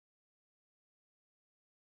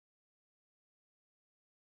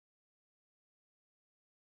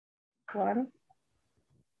One.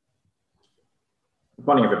 Good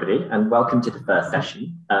morning, everybody, and welcome to the first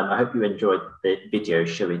session. I hope you enjoyed the video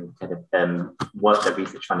showing kind of what the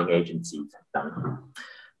research funding agencies have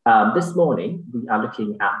done. This morning, we are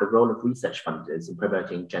looking at the role of research funders in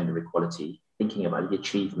promoting gender equality, thinking about the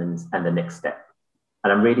achievements and the next step.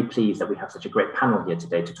 And I'm really pleased that we have such a great panel here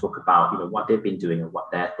today to talk about what they've been doing and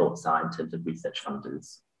what their thoughts are in terms of research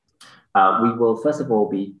funders. We will first of all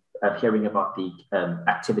be hearing about the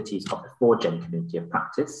activities of the FORGEN Community of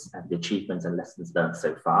Practice and the achievements and lessons learned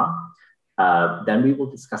so far. Then we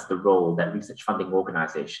will discuss the role that research funding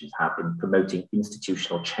organizations have in promoting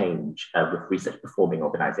institutional change with research performing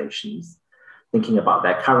organizations, thinking about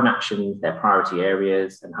their current actions, their priority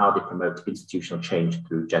areas, and how they promote institutional change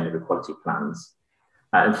through gender equality plans.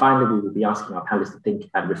 And finally, we will be asking our panelists to think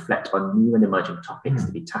and reflect on new and emerging topics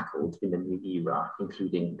to be tackled in the new era,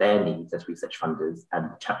 including their needs as research funders and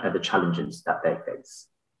the challenges that they face.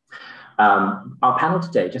 Our panel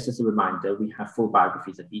today, just as a reminder, we have full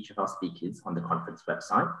biographies of each of our speakers on the conference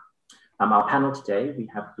website. Our panel today,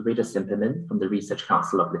 we have Reda Cimmperman from the Research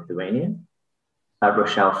Council of Lithuania,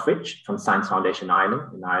 Rochelle Fritch from Science Foundation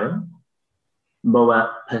Ireland in Ireland,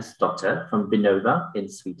 Persdotter from Vinnova in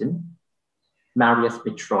Sweden, Marius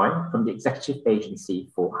Mitroi from the Executive Agency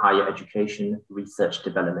for Higher Education, Research,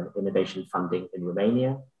 Development, Innovation Funding in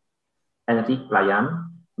Romania, Enrique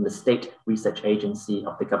Playan from the State Research Agency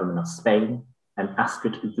of the Government of Spain, and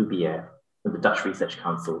Astrid Zuubier from the Dutch Research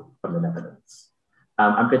Council from the Netherlands.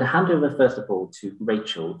 I'm going to hand over first of all to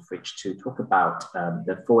Rachel Fritch to talk about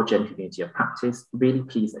the FORGEN Community of Practice. Really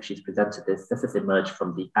pleased that she's presented this. This has emerged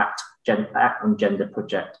from the Act on Gender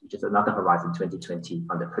project, which is another Horizon 2020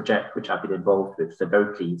 funded project, which I've been involved with. So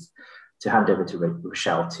very pleased to hand over to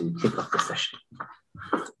Rochelle to kick off the session.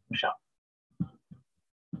 Rochelle.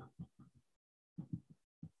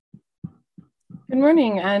 Good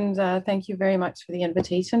morning, and thank you very much for the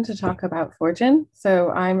invitation to talk about FORGEN. So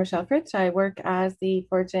I'm Rochelle Fritch. I work as the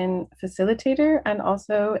FORGEN facilitator and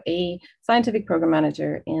also a scientific program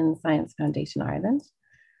manager in Science Foundation Ireland.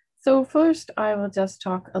 So first, I will just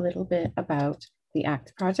talk a little bit about the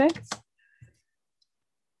ACT project.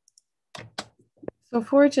 So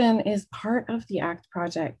FORGEN is part of the ACT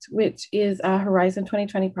project, which is a Horizon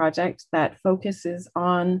 2020 project that focuses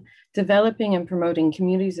on developing and promoting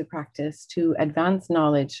communities of practice to advance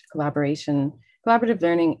knowledge, collaboration, collaborative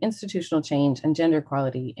learning, institutional change, and gender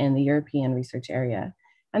equality in the European research area.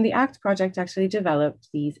 And the ACT project actually developed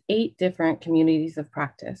these 8 different communities of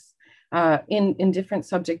practice in different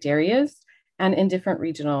subject areas and in different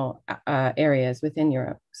regional areas within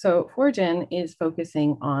Europe. So FORGEN is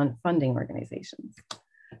focusing on funding organizations.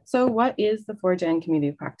 So what is the FORGEN Community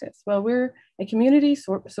of Practice? Well, we're a community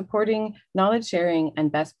supporting knowledge sharing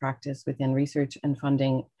and best practice within research and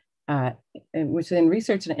funding, within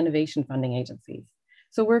research and innovation funding agencies.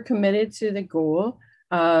 So we're committed to the goal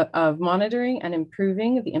of monitoring and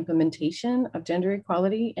improving the implementation of gender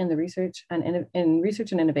equality in the research and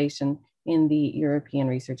innovation in the European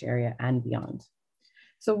research area and beyond.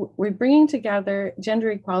 So we're bringing together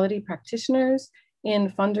gender equality practitioners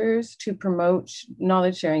in funders to promote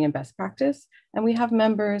knowledge sharing and best practice. And we have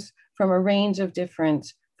members from a range of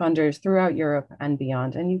different funders throughout Europe and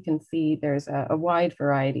beyond. And you can see there's a wide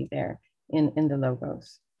variety there in the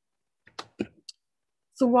logos.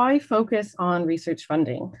 So why focus on research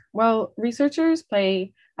funding? Well, researchers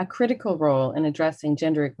play a critical role in addressing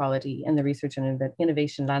gender equality in the research and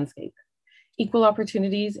innovation landscape. Equal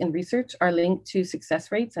opportunities in research are linked to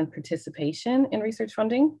success rates and participation in research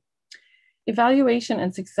funding. Evaluation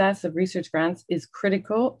and success of research grants is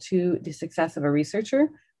critical to the success of a researcher,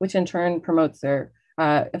 which in turn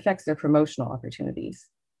affects their promotional opportunities.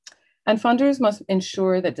 And funders must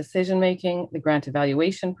ensure that decision-making, the grant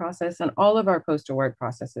evaluation process, and all of our post-award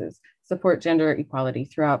processes support gender equality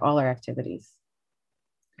throughout all our activities.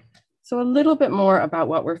 So a little bit more about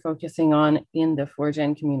what we're focusing on in the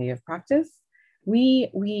FORGEN Community of Practice. We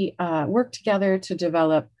work together to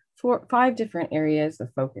develop 5 different areas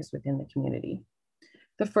of focus within the community.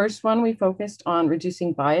 The first one, we focused on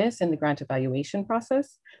reducing bias in the grant evaluation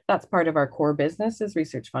process. That's part of our core business as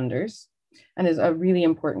research funders and is a really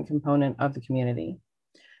important component of the community.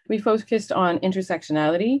 We focused on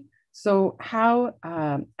intersectionality. So how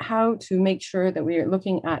to make sure that we are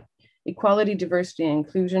looking at equality, diversity, and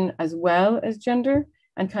inclusion as well as gender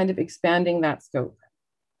and kind of expanding that scope.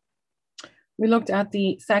 We looked at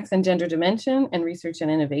the sex and gender dimension in research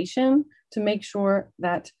and innovation to make sure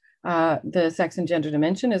that the sex and gender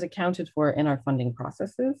dimension is accounted for in our funding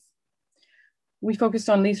processes. We focused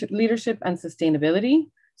on leadership and sustainability.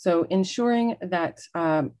 So ensuring that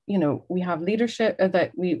we have leadership,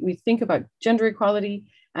 that we think about gender equality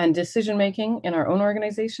and decision-making in our own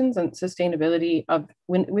organizations and sustainability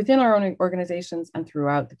within our own organizations and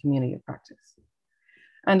throughout the community of practice.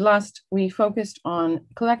 And last, we focused on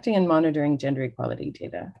collecting and monitoring gender equality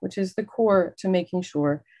data, which is the core to making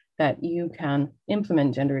sure that you can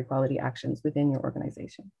implement gender equality actions within your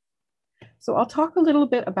organization. So I'll talk a little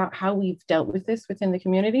bit about how we've dealt with this within the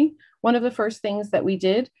community. One of the first things that we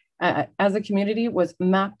did as a community was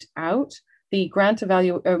mapped out the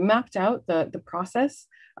the process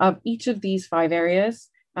of each of these 5 areas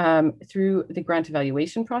through the grant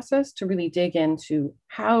evaluation process to really dig into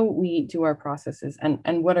how we do our processes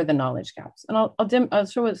and what are the knowledge gaps. And I'll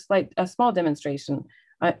show a small demonstration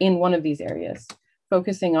in one of these areas,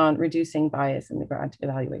 focusing on reducing bias in the grant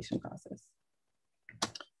evaluation process.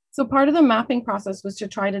 So part of the mapping process was to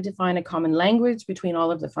try to define a common language between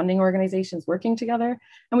all of the funding organizations working together.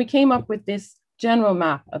 And we came up with this general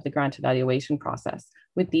map of the grant evaluation process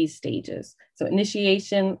with these stages. So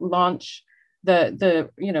initiation, launch, the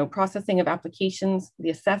processing of applications, the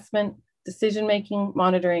assessment, decision-making,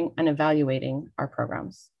 monitoring, and evaluating our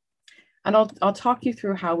programs. And I'll talk you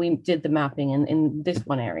through how we did the mapping in this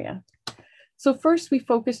one area. So first we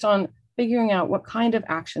focused on figuring out what kind of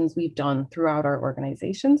actions we've done throughout our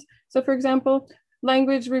organizations. So for example,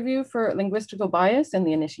 language review for linguistical bias in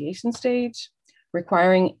the initiation stage,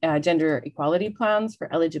 requiring gender equality plans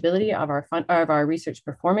for eligibility of our research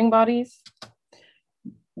performing bodies.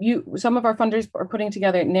 Some of our funders are putting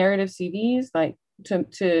together narrative CVs, like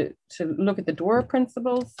to look at the DORA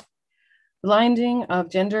principles. Blinding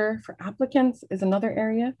of gender for applicants is another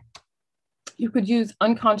area. You could use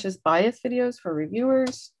unconscious bias videos for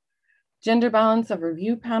reviewers. Gender balance of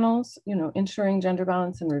review panels, ensuring gender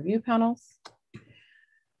balance in review panels.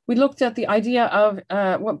 We looked at the idea of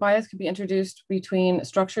what bias could be introduced between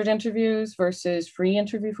structured interviews versus free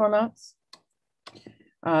interview formats.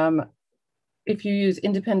 If you use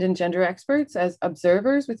independent gender experts as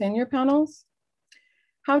observers within your panels.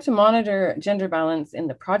 How to monitor gender balance in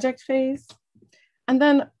the project phase. And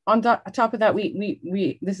then on top of that,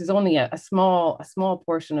 this is only a small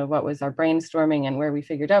portion of what was our brainstorming and where we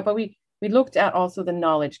figured out, but we looked at also the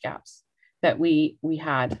knowledge gaps that we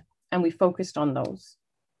had, and we focused on those.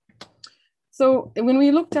 So when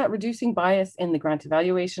we looked at reducing bias in the grant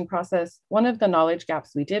evaluation process, one of the knowledge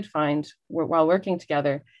gaps we did find while working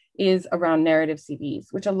together is around narrative CVs,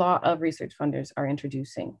 which a lot of research funders are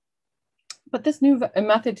introducing. But this new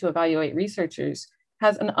method to evaluate researchers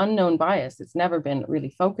has an unknown bias. It's never been really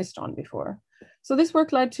focused on before. So this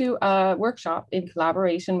work led to a workshop in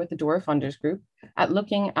collaboration with the DORA funders group at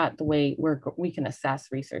looking at the way we can assess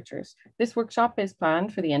researchers. This workshop is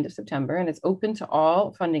planned for the end of September, and it's open to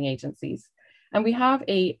all funding agencies. And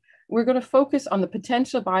we're going to focus on the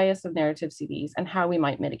potential bias of narrative CVs and how we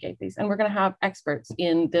might mitigate these. And we're going to have experts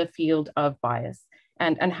in the field of bias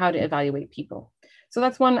and how to evaluate people. So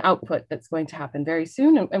that's one output that's going to happen very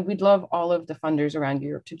soon. And we'd love all of the funders around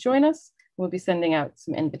Europe to join us. We'll be sending out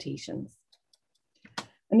some invitations.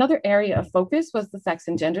 Another area of focus was the sex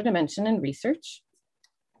and gender dimension in research.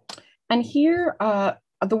 And here,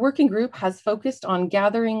 the working group has focused on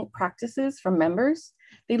gathering practices from members.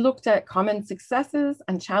 They looked at common successes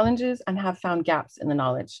and challenges and have found gaps in the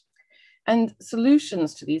knowledge. And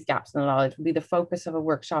solutions to these gaps in the knowledge will be the focus of a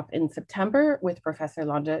workshop in September with Professor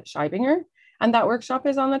Londa Scheibinger. And that workshop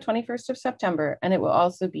is on the 21st of September, and it will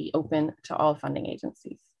also be open to all funding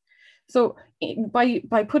agencies. So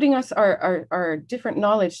by putting our different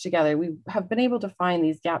knowledge together, we have been able to find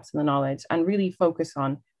these gaps in the knowledge and really focus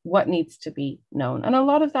on what needs to be known. And a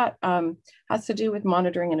lot of that has to do with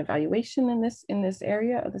monitoring and evaluation in this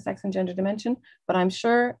area of the sex and gender dimension. But I'm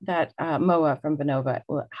sure that Moa from Vinnova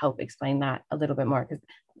will help explain that a little bit more, because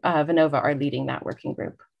Vinnova are leading that working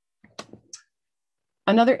group.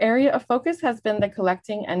 Another area of focus has been the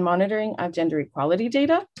collecting and monitoring of gender equality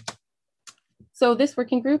data. So this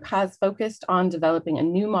working group has focused on developing a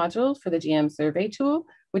new module for the GM survey tool,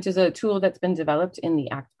 which is a tool that's been developed in the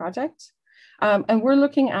ACT project. And we're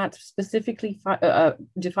looking at specifically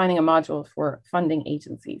defining a module for funding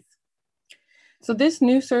agencies. So this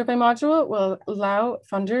new survey module will allow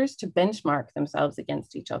funders to benchmark themselves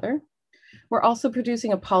against each other. We're also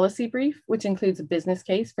producing a policy brief, which includes a business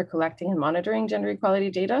case for collecting and monitoring gender equality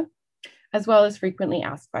data, as well as frequently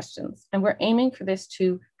asked questions. And we're aiming for this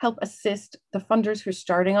to help assist the funders who are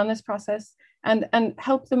starting on this process and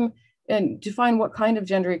help them define what kind of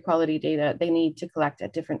gender equality data they need to collect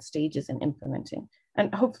at different stages in implementing.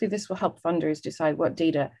 And hopefully this will help funders decide what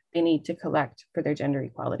data they need to collect for their gender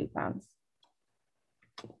equality plans.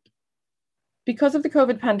 Because of the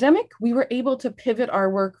COVID pandemic, we were able to pivot our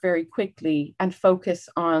work very quickly and focus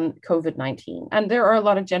on COVID-19. And there are a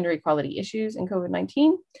lot of gender equality issues in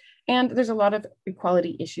COVID-19, and there's a lot of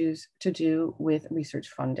equality issues to do with research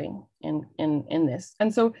funding in this.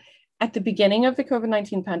 And so at the beginning of the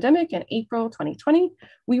COVID-19 pandemic in April 2020,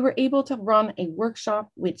 we were able to run a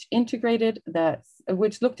workshop which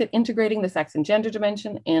looked at integrating the sex and gender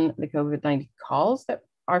dimension in the COVID-19 calls that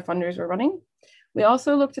our funders were running. We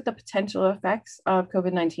also looked at the potential effects of the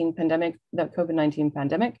COVID-19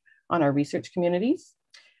 pandemic on our research communities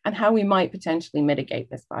and how we might potentially mitigate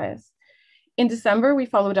this bias. In December, we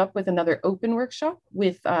followed up with another open workshop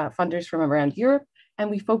with funders from around Europe, and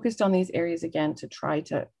we focused on these areas again to try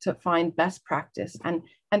to find best practice and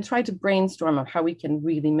try to brainstorm of how we can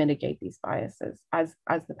really mitigate these biases as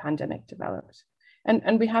the pandemic developed.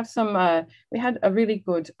 And we have we had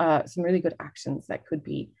some really good actions that could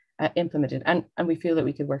be implemented, and we feel that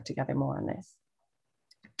we could work together more on this.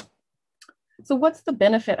 So what's the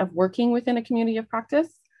benefit of working within a community of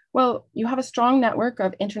practice? Well, you have a strong network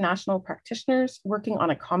of international practitioners working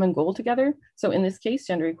on a common goal together. So in this case,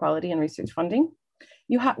 gender equality and research funding.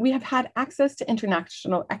 We have had access to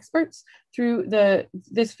international experts through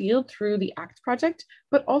this field through the ACT project,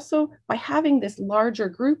 but also by having this larger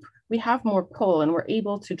group, we have more pull and we're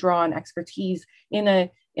able to draw on expertise in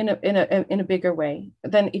a bigger way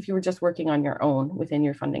than if you were just working on your own within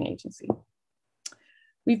your funding agency.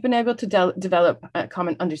 We've been able to develop a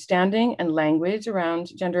common understanding and language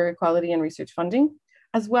around gender equality and research funding,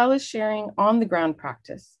 as well as sharing on the ground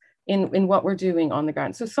practice in what we're doing on the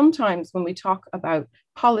ground. So sometimes when we talk about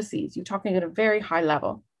policies, you're talking at a very high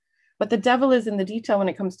level, but the devil is in the detail when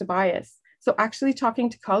it comes to bias. So actually talking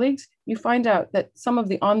to colleagues, you find out that some of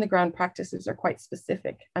the on the ground practices are quite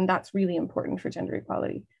specific, and that's really important for gender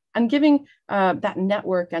equality. And giving that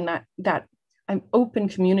network and that open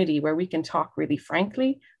community where we can talk really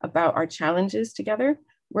frankly about our challenges together,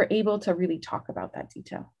 we're able to really talk about that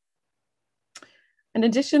detail. In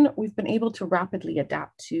addition, we've been able to rapidly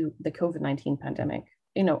adapt to the COVID-19 pandemic,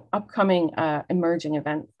 upcoming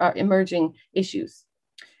emerging issues.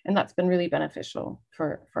 And that's been really beneficial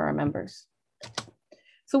for our members.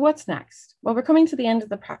 So what's next? Well, we're coming to the end of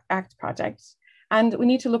the ACT project, and we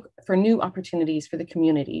need to look for new opportunities for the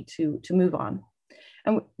community to move on.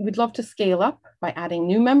 And we'd love to scale up by adding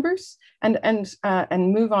new members and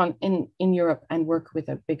move on in Europe and work with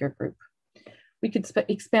a bigger group. We could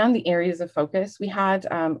expand the areas of focus. We had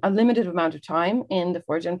a limited amount of time in the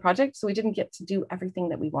FORGEN project, so we didn't get to do everything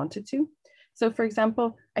that we wanted to. So for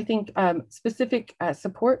example, I think specific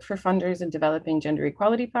support for funders in developing gender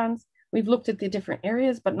equality plans. We've looked at the different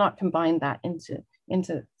areas, but not combined that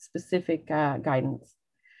into specific guidance.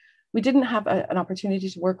 We didn't have an opportunity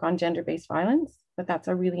to work on gender-based violence, but that's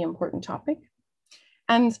a really important topic.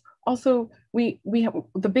 And also, we have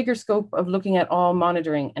the bigger scope of looking at all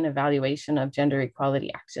monitoring and evaluation of gender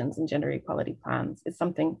equality actions and gender equality plans is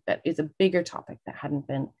something that is a bigger topic that hadn't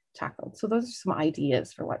been tackled. So those are some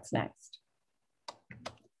ideas for what's next.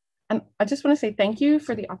 And I just want to say thank you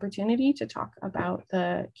for the opportunity to talk about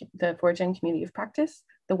the FORGEN Community of Practice.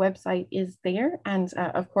 The website is there. And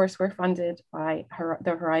of course, we're funded by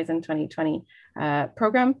the Horizon 2020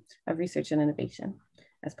 program of research and innovation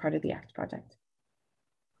as part of the ACT project.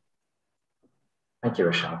 Thank you,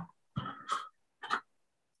 Rochelle.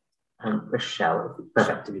 Rochelle,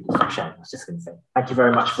 perfect to be Rochelle. I was just going to say, thank you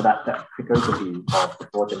very much for that quick overview of the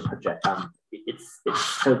FORGEN project. It's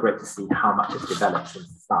so great to see how much has developed since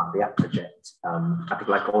the start of the ACT project. I think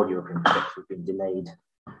like all European projects, we've been delayed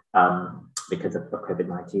because of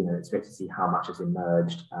COVID-19, and it's great to see how much has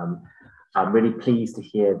emerged. I'm really pleased to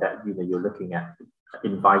hear that you're looking at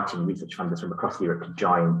inviting research funders from across Europe to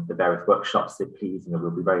join the various workshops. So please, we'll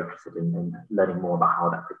be very interested in learning more about how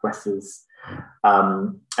that progresses.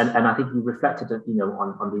 And I think you reflected,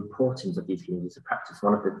 on the importance of these communities of practice.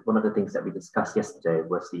 One of the things that we discussed yesterday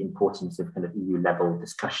was the importance of kind of EU level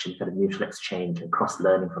discussion, kind of mutual exchange and cross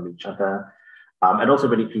learning from each other. And also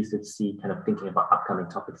really pleased to see kind of thinking about upcoming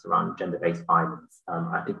topics around gender-based violence.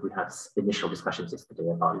 I think we had initial discussions yesterday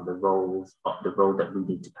about the role that we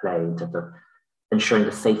need to play in terms of ensuring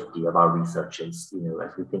the safety of our researchers,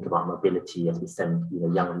 as we think about mobility, as we send,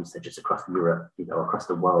 young researchers across Europe, across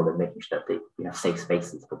the world, and making sure that we have safe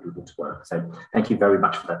spaces for people to work. So thank you very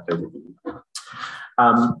much for that overview.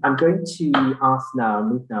 I'm going to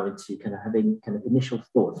move now into kind of having kind of initial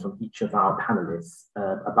thoughts from each of our panelists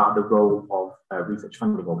about the role of research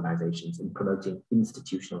funding organizations in promoting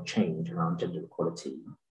institutional change around gender equality.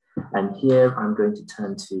 And here I'm going to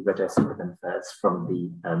turn to Reda Cimmperman first from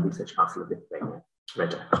the Research Council of Lithuania.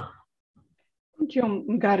 Reda. Thank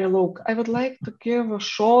you, Gary Luke. I would like to give a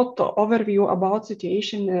short overview about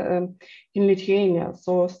situation in Lithuania.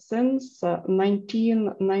 So since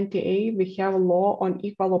 1998, we have a law on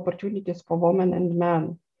equal opportunities for women and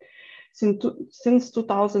men. Since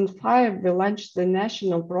 2005, we launched the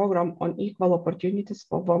national program on equal opportunities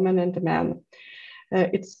for women and men.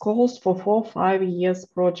 It calls for 4 5-year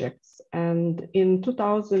projects. And in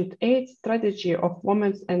 2008, strategy of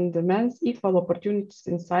women's and men's equal opportunities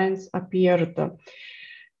in science appeared.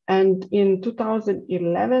 And in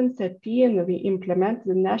 2011-13, we implemented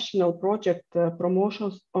the national project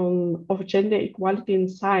promotions of gender equality in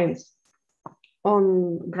science.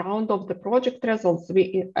 On ground of the project results,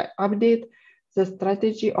 we update the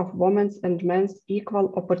strategy of women's and men's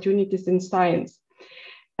equal opportunities in science.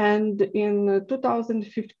 And in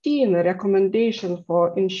 2015, a recommendation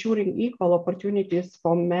for ensuring equal opportunities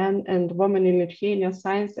for men and women in Lithuania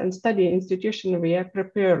science and study institution were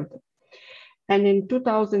prepared. And in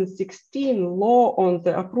 2016, law on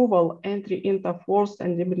the approval, entry into force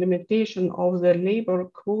and implementation of the labor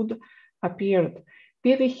code appeared.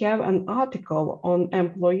 Here we have an article on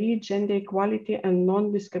employee gender equality and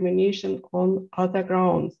non-discrimination on other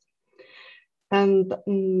grounds. And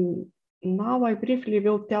now I briefly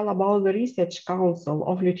will tell about the Research Council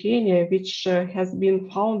of Lithuania, which has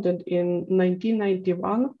been founded in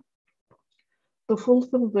 1991 to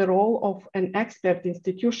fulfill the role of an expert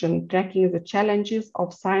institution tracking the challenges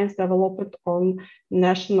of science development on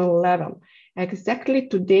national level. Exactly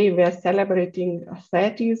today, we are celebrating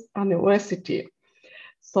 30th anniversary.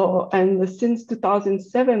 So, and since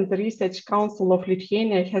 2007, the Research Council of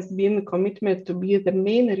Lithuania has been committed to be the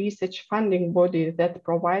main research funding body that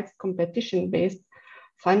provides competition-based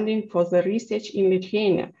funding for the research in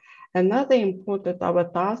Lithuania. Another important our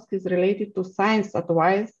task is related to science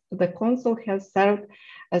advice. The Council has served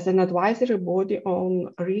as an advisory body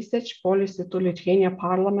on research policy to Lithuania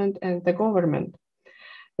Parliament and the government.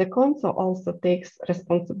 The Council also takes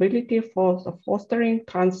responsibility for the fostering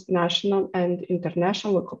transnational and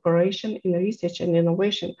international cooperation in research and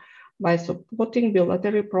innovation by supporting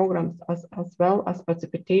bilateral programs as well as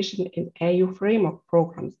participation in EU framework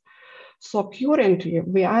programs. So currently,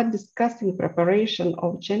 we are discussing preparation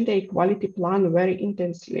of gender equality plan very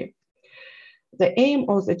intensely. The aim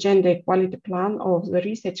of the gender equality plan of the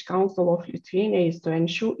Research Council of Lithuania is to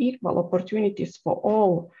ensure equal opportunities for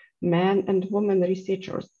all men and women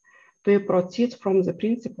researchers, to proceed from the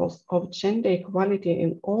principles of gender equality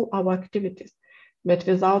in all our activities, but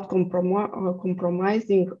without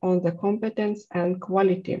compromising on the competence and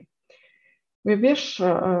quality. We wish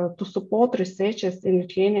to support researchers in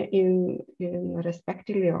Lithuania in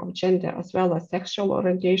respectively of gender, as well as sexual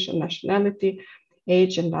orientation, nationality,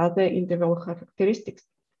 age, and other individual characteristics,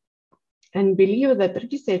 and believe that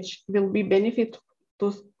research will be benefit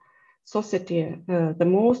to society the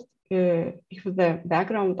most if the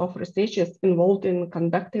background of researchers involved in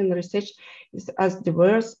conducting research is as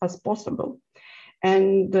diverse as possible,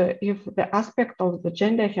 and if the aspect of the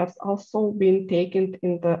gender has also been taken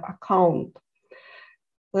into account.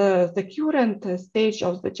 The current stage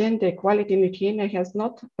of the gender equality in Lithuania has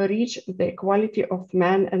not reached the equality of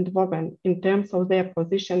men and women in terms of their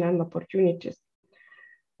position and opportunities.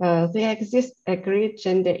 There exists a great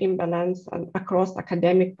gender imbalance across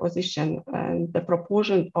academic position, and the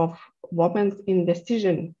proportion of women in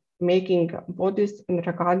decision-making bodies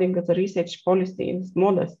regarding the research policy is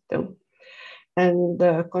modest still. And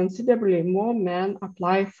considerably more men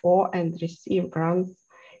apply for and receive grants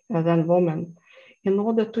than women. In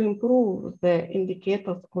order to improve the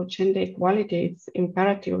indicators of gender equality, it's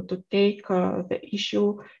imperative to take the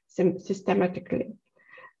issue systematically.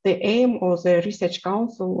 The aim of the Research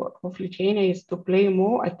Council of Lithuania is to pay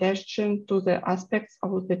more attention to the aspects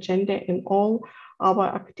of the gender in all our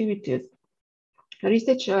activities.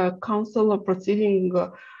 Research Council proceeding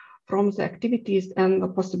from the activities and the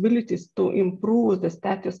possibilities to improve the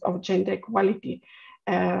status of gender equality.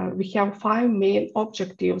 We have 5 main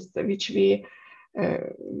objectives which we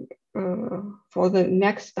for the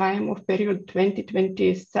next time of period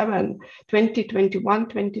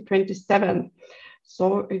 2021-2027.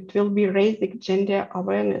 So it will be raising gender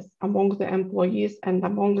awareness among the employees and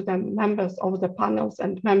among the members of the panels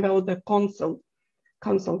and members of the council,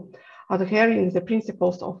 adhering the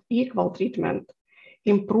principles of equal treatment,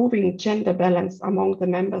 improving gender balance among the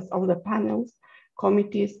members of the panels,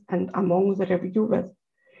 committees, and among the reviewers,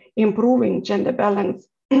 improving gender balance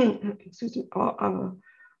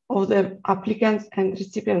of the applicants and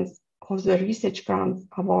recipients of the research grants,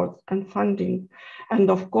 awards, and funding, and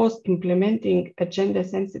of course, implementing a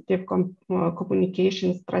gender-sensitive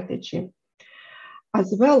communication strategy.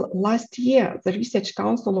 As well, last year, the Research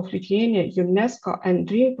Council of Lithuania, UNESCO, and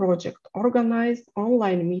DREAM Project organized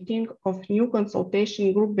online meeting of new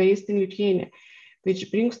consultation group based in Lithuania, which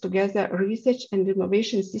brings together research and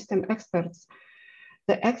innovation system experts.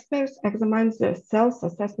 The experts examined the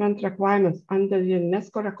self-assessment requirements under the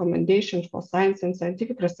UNESCO recommendations for science and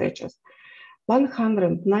scientific researchers.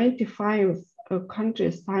 195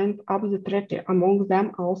 countries signed up the treaty, among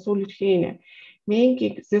them also Lithuania,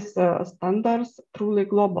 making these standards truly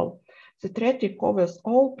global. The treaty covers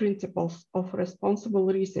all principles of responsible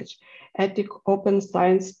research, ethic, open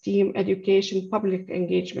science, team education, public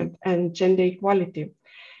engagement, and gender equality.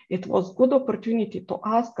 It was a good opportunity to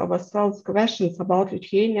ask ourselves questions about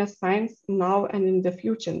Lithuania's science now and in the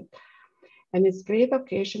future. And it's a great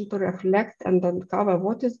occasion to reflect and uncover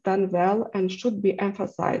what is done well and should be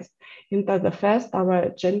emphasized into the first our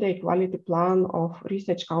gender equality plan of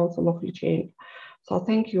Research Council of Lithuania. So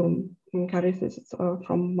thank you, Marius,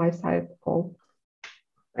 from my side, Paul.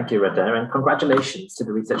 Thank you, Reda, and congratulations to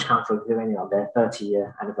the Research Council of Lithuania on their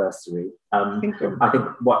 30-year anniversary. Thank you. I think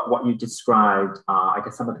what you described are, I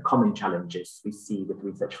guess, some of the common challenges we see with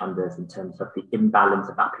research funders in terms of the imbalance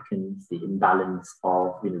of applicants, the imbalance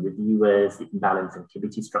of reviewers, the imbalance in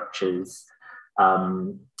committee structures.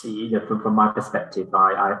 From my perspective,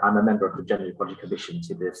 I'm a member of the Gender Equality Commission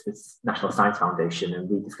to the Swiss National Science Foundation, and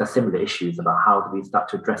we discuss similar issues about how do we start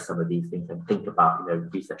to address some of these things and think about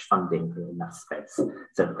research funding in that space.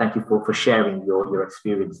 So thank you for sharing your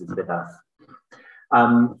experiences with us.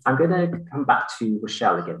 I'm going to come back to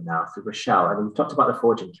Rochelle again now. So Rochelle, I mean, we've talked about the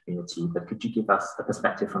FORGEN community, but could you give us a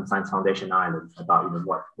perspective from Science Foundation Ireland about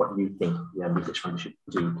what you think research funders should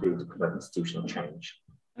do to promote institutional change?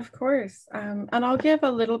 Of course, and I'll give a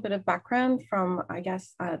little bit of background from, I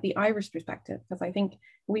guess, the Irish perspective, because I think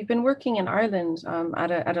we've been working in Ireland at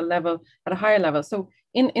a higher level. So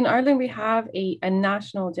in Ireland, we have a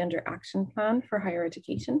national gender action plan for higher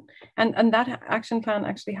education, and that action plan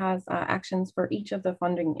actually has actions for each of the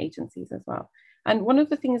funding agencies as well. And one of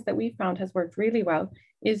the things that we found has worked really well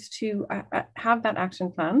is to have that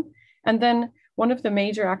action plan, and then one of the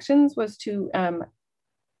major actions was to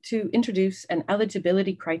introduce an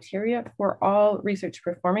eligibility criteria for all research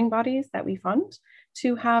performing bodies that we fund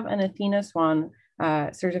to have an Athena Swan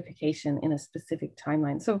certification in a specific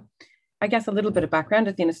timeline. So I guess a little bit of background,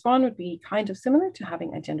 Athena Swan would be kind of similar to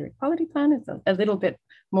having a gender equality plan. It's a little bit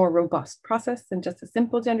more robust process than just a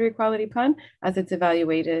simple gender equality plan, as it's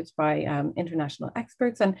evaluated by international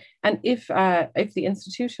experts. And if the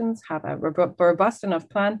institutions have a robust enough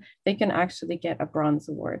plan, they can actually get a bronze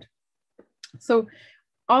award. So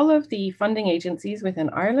all of the funding agencies within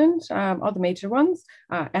Ireland, all the major ones,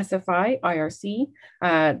 SFI, IRC,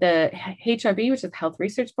 the HRB, which is the Health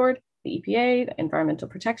Research Board, the EPA, the Environmental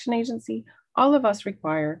Protection Agency, all of us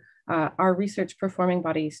require our research performing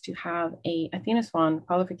bodies to have a Athena Swan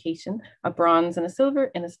qualification, a bronze and a silver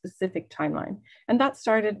in a specific timeline. And that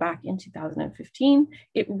started back in 2015.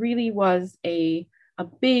 It really was a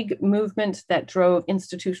big movement that drove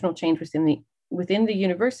institutional change within the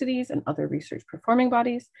universities and other research performing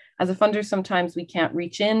bodies. As a funder, sometimes we can't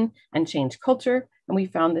reach in and change culture. And we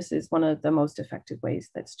found this is one of the most effective ways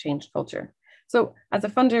that's changed culture. So as a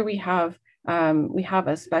funder, we have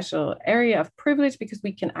a special area of privilege because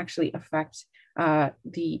we can actually affect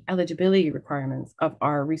the eligibility requirements of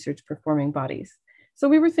our research performing bodies. So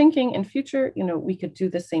we were thinking in future, we could do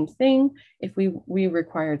the same thing if we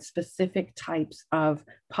required specific types of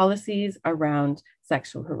policies around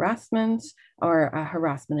sexual harassment or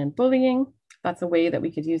harassment and bullying. That's a way that we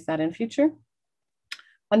could use that in future.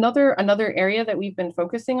 Another area that we've been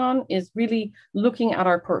focusing on is really looking at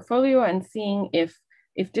our portfolio and seeing if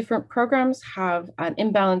different programs have an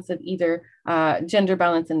imbalance of either gender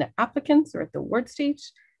balance in the applicants or at the award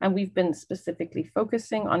stage. And we've been specifically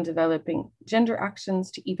focusing on developing gender actions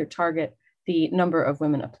to either target the number of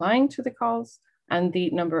women applying to the calls and the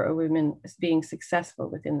number of women being successful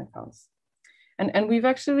within the calls. And we've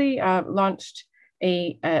actually launched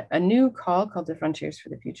a new call called the Frontiers for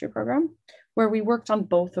the Future program, where we worked on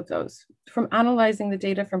both of those. From analyzing the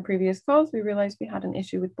data from previous calls, we realized we had an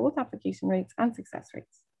issue with both application rates and success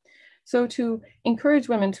rates. So to encourage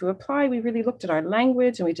women to apply, we really looked at our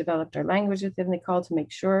language and we developed our language within the call to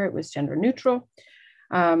make sure it was gender neutral.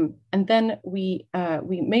 And then we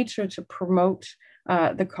made sure to promote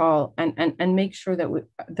the call and make sure that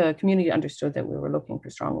the community understood that we were looking for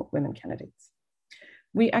strong women candidates.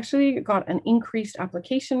 We actually got an increased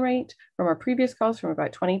application rate from our previous calls from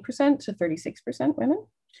about 20% to 36% women,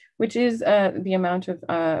 which is the amount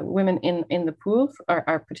of women in the pool,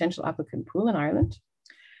 our potential applicant pool in Ireland.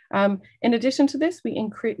 In addition to this, we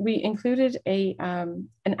included an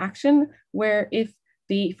action where if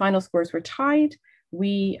the final scores were tied,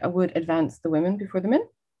 we would advance the women before the men.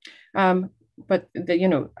 But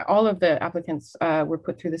all of the applicants were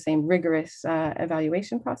put through the same rigorous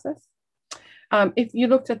evaluation process. If you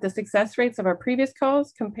looked at the success rates of our previous calls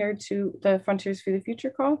compared to the Frontiers for the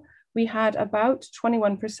Future call, we had about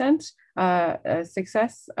 21%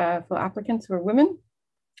 successful applicants who were women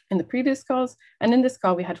in the previous calls. And in this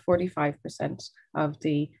call, we had 45% of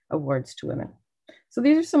the awards to women. So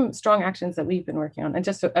these are some strong actions that we've been working on, and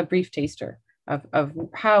just a brief taster of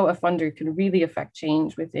how a funder can really affect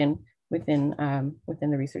change within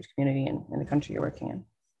the research community and in the country you're working in.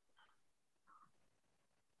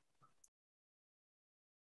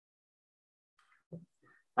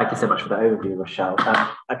 Thank you so much for that overview, Rochelle.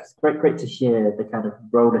 It's great to hear the kind of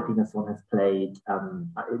role Athenathon has played.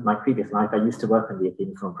 In my previous life, I used to work on the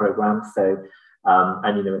Athenathon program. So,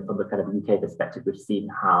 and from the kind of UK perspective, we've seen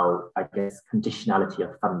how, I guess, conditionality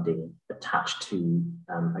of funding attached to,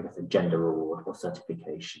 I guess, a gender award or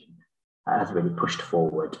certification has really pushed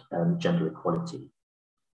forward gender equality.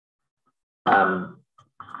 My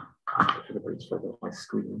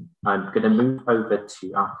screen. I'm going to move over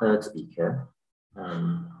to our third speaker.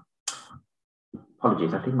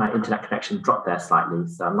 Apologies, I think my internet connection dropped there slightly,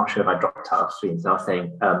 so I'm not sure if I dropped out of screen. So I was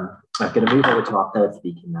saying, I'm going to move over to our third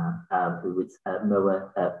speaker now, who is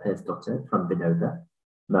Moa Persdotter from Vinnova.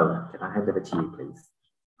 Moa, can I hand over to you, please?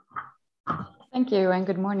 Thank you, and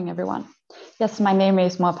good morning, everyone. Yes, my name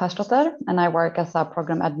is Moa Persdotter, and I work as a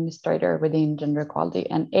program administrator within gender equality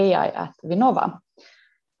and AI at Vinnova.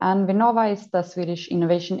 And Vinnova is the Swedish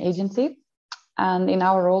innovation agency. And in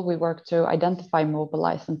our role, we work to identify,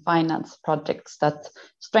 mobilize, and finance projects that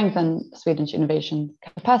strengthen Sweden's innovation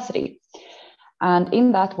capacity. And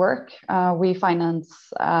in that work, we finance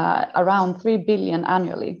around 3 billion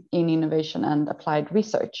annually in innovation and applied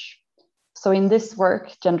research. So in this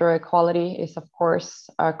work, gender equality is, of course,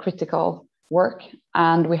 a critical work.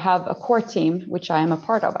 And we have a core team, which I am a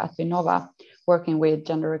part of at Vinnova, working with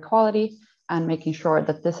gender equality and making sure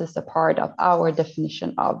that this is a part of our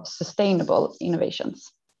definition of sustainable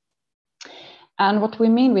innovations. And what we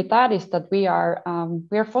mean with that is that we are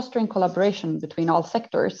fostering collaboration between all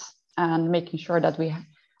sectors and making sure that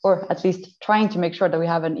or at least trying to make sure that we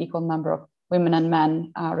have an equal number of women and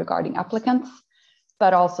men regarding applicants,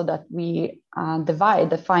 but also that we divide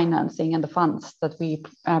the financing and the funds that we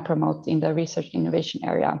promote in the research innovation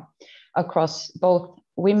area across both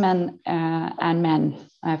women and men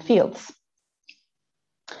fields.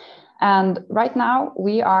 And right now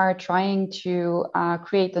we are trying to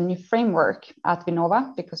create a new framework at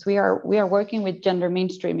Vinnova, because we are working with gender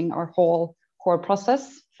mainstreaming our whole core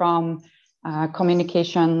process, from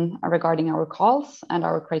communication regarding our calls and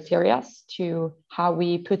our criteria to how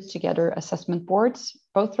we put together assessment boards,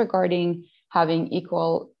 both regarding having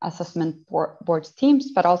equal assessment boards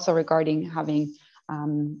teams, but also regarding having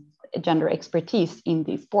gender expertise in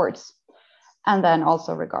these boards, and then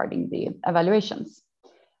also regarding the evaluations.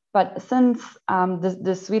 But since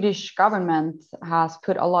the Swedish government has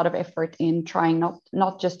put a lot of effort in trying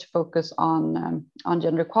not just to focus on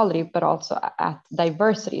gender equality, but also at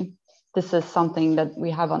diversity, this is something that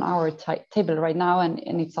we have on our table right now,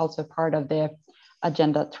 and it's also part of the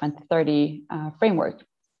Agenda 2030 framework.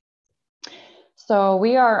 So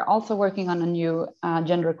we are also working on a new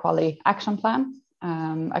gender equality action plan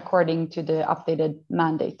according to the updated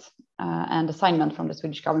mandate and assignment from the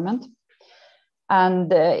Swedish government.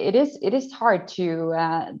 And it is hard to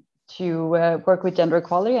work with gender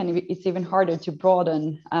equality, and it's even harder to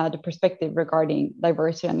broaden the perspective regarding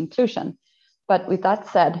diversity and inclusion. But with that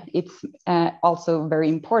said, it's also very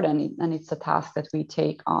important, and it's a task that we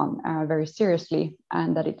take on very seriously,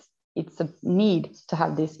 and that it's a need to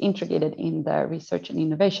have this integrated in the research and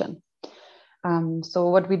innovation. So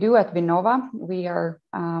what we do at Vinnova, we are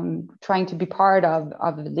trying to be part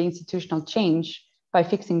of the institutional change by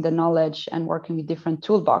fixing the knowledge and working with different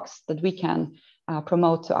toolbox that we can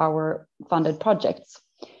promote to our funded projects,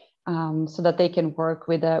 so that they can work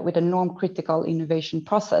with a norm critical innovation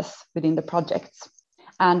process within the projects.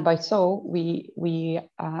 And by so, we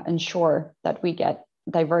ensure that we get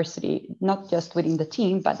diversity, not just within the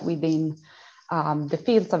team, but within the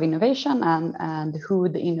fields of innovation and who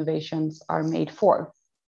the innovations are made for.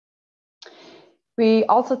 We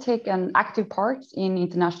also take an active part in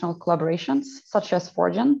international collaborations, such as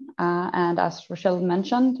FORGEN, and as Rochelle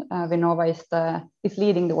mentioned, Vinnova is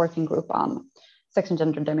leading the working group on sex and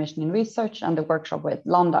gender dimension in research, and the workshop with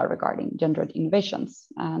Lambda regarding gendered innovations.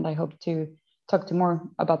 And I hope to talk to more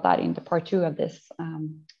about that in the part 2 of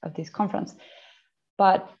this conference.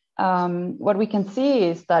 But what we can see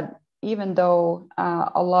is that even though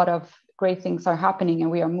a lot of great things are happening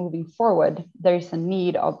and we are moving forward, there is a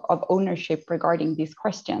need of ownership regarding these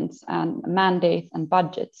questions and mandates and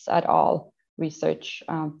budgets at all research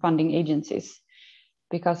funding agencies,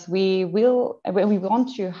 because we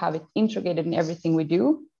want to have it integrated in everything we do,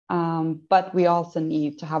 but we also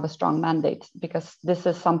need to have a strong mandate, because this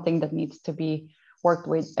is something that needs to be worked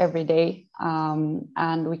with every day,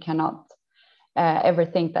 and we cannot ever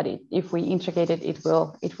think that if we integrate it, it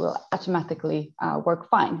will automatically work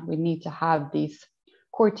fine. We need to have these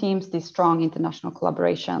core teams, these strong international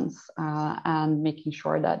collaborations, and making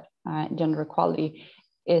sure that gender equality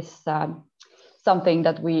is something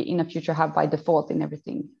that we in the future have by default in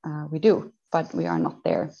everything we do, but we are not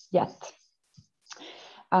there yet.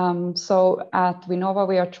 So at Vinnova,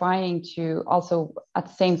 we are trying to also at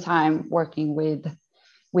the same time working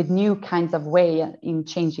with new kinds of way in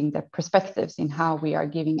changing the perspectives in how we are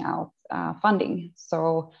giving out funding.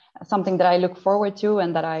 So something that I look forward to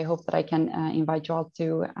and that I hope that I can invite you all to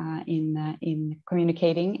in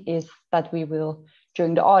communicating is that we will,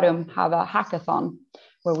 during the autumn, have a hackathon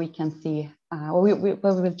where we can see, where we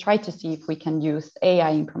will try to see if we can use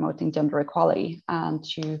AI in promoting gender equality and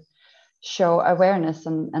to show awareness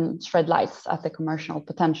and shed lights at the commercial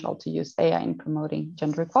potential to use AI in promoting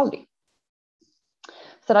gender equality.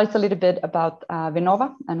 So that's a little bit about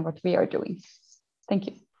Vinnova and what we are doing. Thank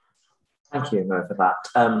you. Thank you, Mo, for that.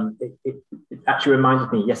 It actually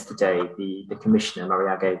reminded me yesterday, the Commissioner,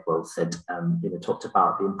 Marius, said, talked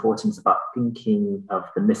about the importance about thinking of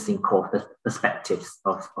the missing core perspectives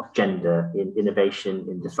of gender in innovation,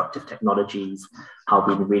 in disruptive technologies, how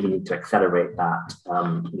we really need to accelerate that,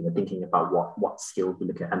 thinking about what skills we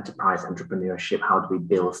look at enterprise, entrepreneurship, how do we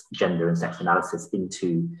build gender and sex analysis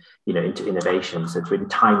into innovation. So it's really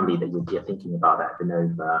timely that you're thinking about that,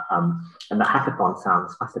 Vinnova. And the hackathon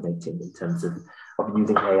sounds fascinating in terms of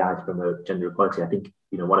using AI to promote gender equality. I think,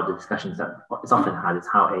 one of the discussions that is often had is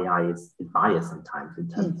how AI is biased sometimes in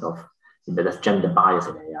terms of, there's gender bias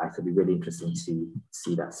in AI. So it'd be really interesting to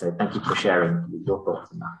see that. So thank you for sharing your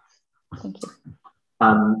thoughts on that. Thank you.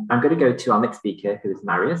 I'm going to go to our next speaker, who is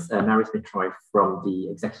Marius. Marius Mitroi from the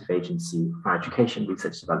Executive Agency for Education,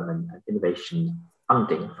 Research Development and Innovation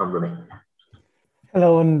Funding from Romania.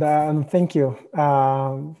 Hello, and thank you.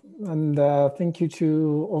 Thank you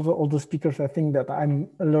to all the speakers. I think that I'm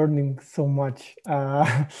learning so much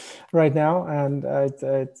right now, and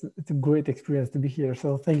it's a great experience to be here.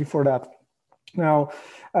 So thank you for that. Now,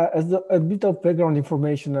 as a bit of background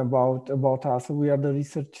information about us, we are the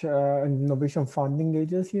Research and Innovation Funding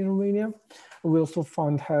Agency in Romania. We also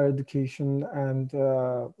fund higher education and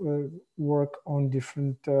work on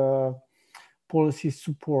different policy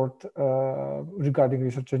support regarding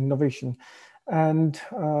research and innovation. And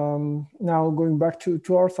now going back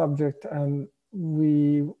to our subject, and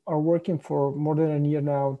we are working for more than a year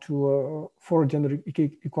now for a gender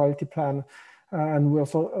equality plan. And we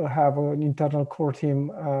also have an internal core team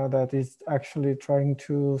that is actually trying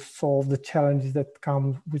to solve the challenges that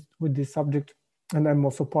come with this subject. And I'm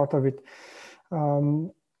also part of it.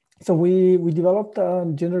 So we developed a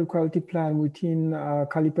gender equality plan within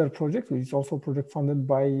Caliper project, which is also a project funded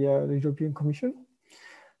by the European Commission.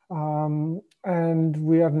 And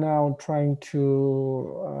we are now trying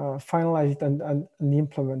to finalize it and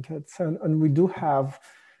implement it. And we do have,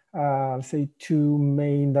 say, two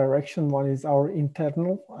main directions. One is our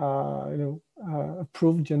internal,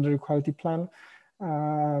 approved gender equality plan,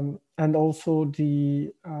 and also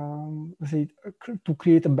the to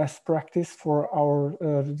create a best practice for our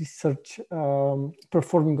research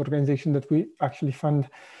performing organization that we actually fund.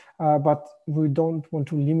 But we don't want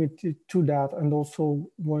to limit it to that, and also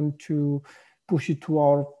want to push it to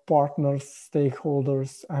our partners,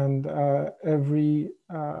 stakeholders, and every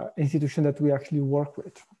institution that we actually work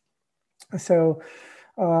with. So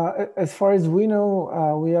as far as we know,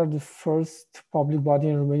 we are the first public body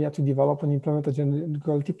in Romania to develop and implement a gender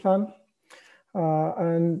equality plan.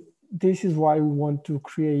 And this is why we want to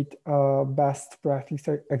create a best practice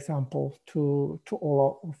example to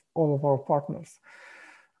all of our partners.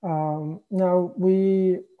 Now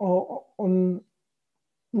we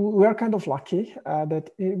are kind of lucky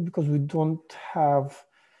because we don't have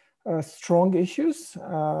strong issues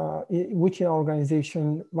within our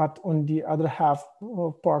organization, but on the other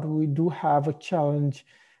part, we do have a challenge.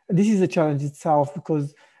 This is a challenge itself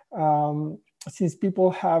because since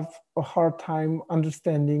people have a hard time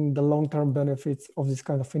understanding the long-term benefits of this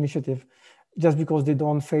kind of initiative, just because they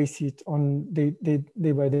don't face it on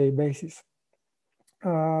day-by-day basis.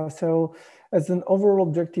 So as an overall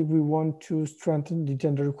objective, we want to strengthen the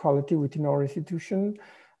gender equality within our institution,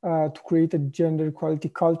 to create a gender equality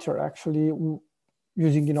culture. Actually,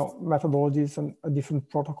 using methodologies and different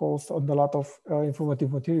protocols and a lot of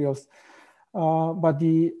informative materials. But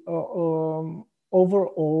the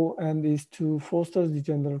overall end is to foster the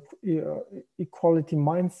gender equality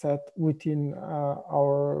mindset within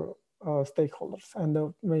our stakeholders and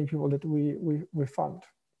the main people that we fund.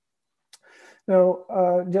 Now,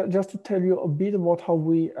 just to tell you a bit about how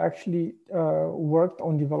we actually worked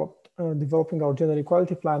on developing our gender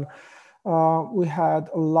equality plan, we had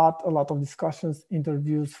a lot of discussions,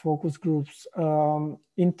 interviews, focus groups,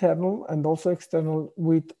 internal and also external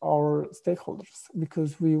with our stakeholders,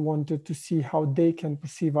 because we wanted to see how they can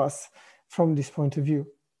perceive us from this point of view.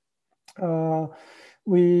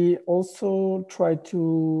 We also tried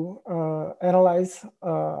to analyze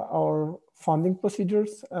our funding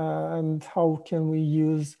procedures and how can we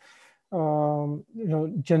use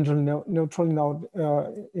gender neutral now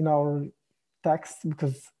in our text,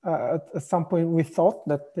 because at some point we thought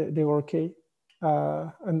that they were okay,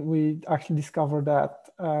 and we actually discovered that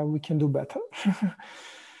we can do better.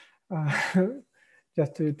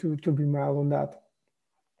 Just to be mild on that.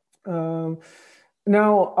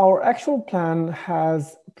 Now, our actual plan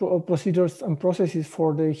has procedures and processes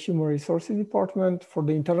for the Human Resources Department, for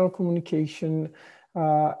the internal communication,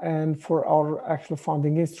 and for our actual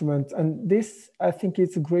funding instruments. And this, I think,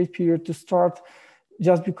 it's a great period to start,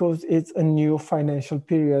 just because it's a new financial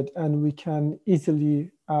period and we can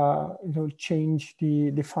easily change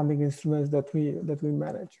the funding instruments that we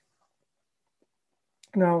manage.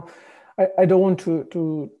 Now, I don't want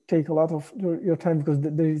to take a lot of your time, because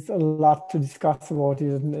there is a lot to discuss about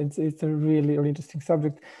it, and it's a really interesting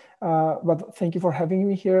subject. But thank you for having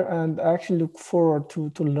me here, and I actually look forward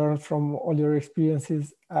to learn from all your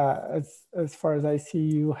experiences. As far as I see,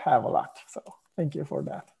 you have a lot, so thank you for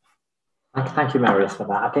that. Thank you, Marius, for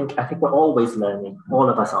that. I think we're always learning. All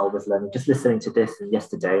of us are always learning. Just listening to this and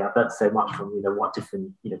yesterday, I've learned so much from what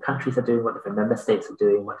different countries are doing, what different member states are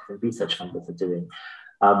doing, what different research funders are doing.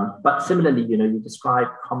 But similarly, you describe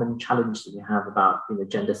common challenges that you have about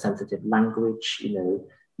gender-sensitive language,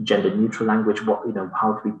 gender-neutral language.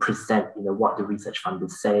 How do we present what do research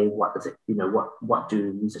funders say? What does it what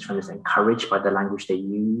do research funders encourage by the language they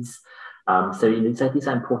use? So these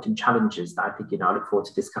are important challenges that I think I look forward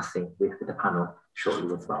to discussing with the panel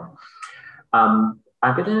shortly as well. I'm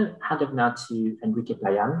going to hand over now to Enrique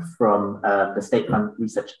Playan from the State Fund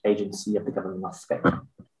Research Agency of the Government of Spain.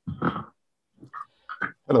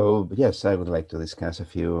 Hello. Yes, I would like to discuss a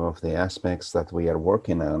few of the aspects that we are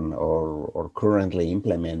working on or currently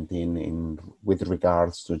implementing with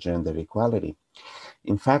regards to gender equality.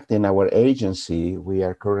 In fact, in our agency, we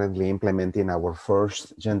are currently implementing our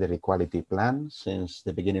first gender equality plan since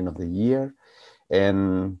the beginning of the year.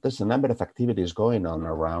 And there's a number of activities going on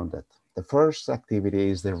around it. The first activity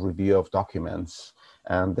is the review of documents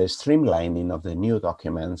and the streamlining of the new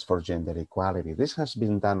documents for gender equality. This has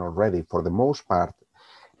been done already for the most part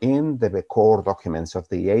in the core documents of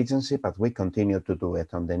the agency, but we continue to do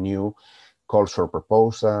it on the new calls for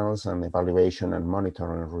proposals and evaluation and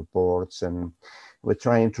monitoring reports. And we're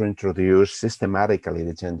trying to introduce systematically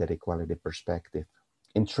the gender equality perspective.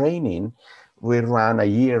 In training, we run a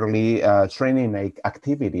yearly training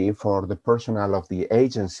activity for the personnel of the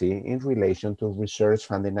agency in relation to research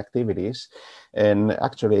funding activities. And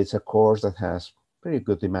actually, it's a course that has pretty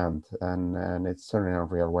good demand, and it's turning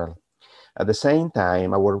out real well. At the same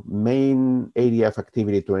time, our main area of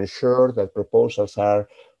activity to ensure that proposals are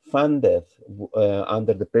funded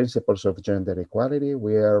under the principles of gender equality,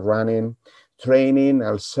 we are running training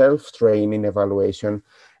and self-training evaluation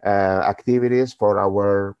activities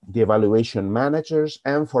for the evaluation managers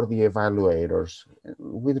and for the evaluators.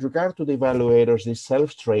 With regard to the evaluators, this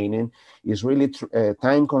self-training is really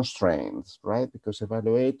time constraints, right? Because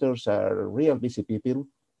evaluators are real busy people,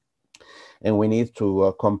 and we need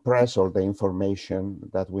to compress all the information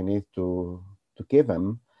that we need to give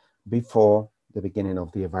them before the beginning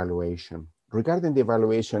of the evaluation. Regarding the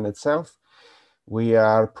evaluation itself, we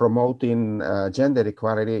are promoting gender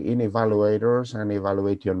equality in evaluators and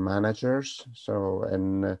evaluation managers. So,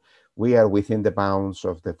 and we are within the bounds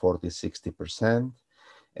of the 40–60%.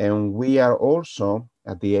 And we are also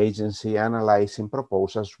at the agency analyzing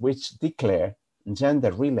proposals which declare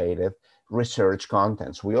gender-related research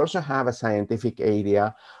contents. We also have a scientific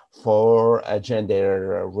area for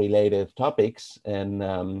gender-related topics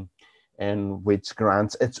and which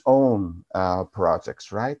grants its own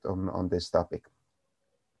projects, right, on this topic.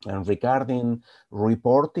 And regarding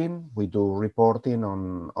reporting, we do reporting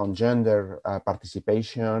on gender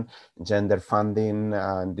participation, gender funding,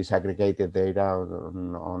 and disaggregated data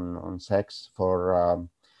on sex for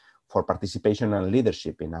participation and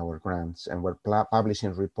leadership in our grants. And we're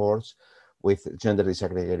publishing reports with gender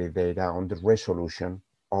disaggregated data on the resolution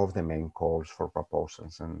of the main calls for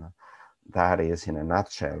proposals. And that is, in a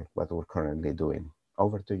nutshell, what we're currently doing.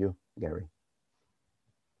 Over to you, Gary.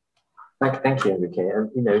 Thank you, Enrique.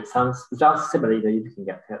 And it sounds similar. You're looking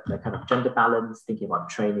at the kind of gender balance, thinking about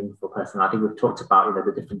training for personnel. I think we've talked about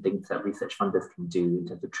the different things that research funders can do in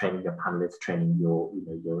terms of training your panelists, training your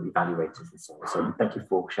your evaluators, and so on. So thank you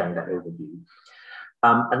for sharing that overview.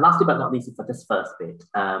 And lastly but not least, for this first bit,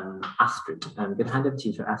 Astrid. I'm going to hand over to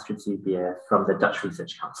you, to Astrid Zuubier from the Dutch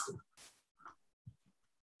Research Council.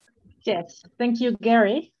 Yes, thank you,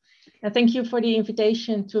 Gary. And thank you for the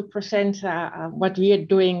invitation to present what we are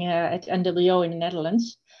doing at NWO in the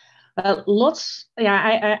Netherlands. I'm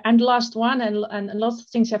the last one, and lots of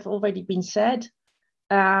things have already been said.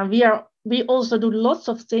 We also do lots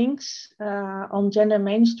of things on gender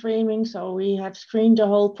mainstreaming. So we have screened the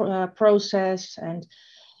whole process, and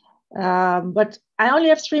but I only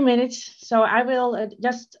have 3 minutes, so I will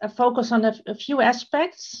just focus on a few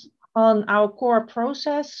aspects on our core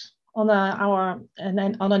process, on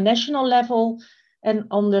a national level, and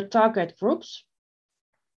on the target groups.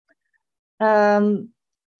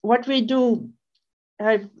 What we do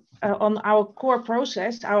on our core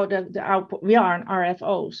process, we are an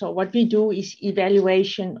RFO. So what we do is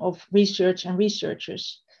evaluation of research and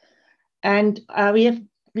researchers, and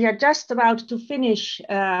we are just about to finish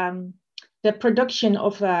the production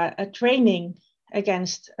of a training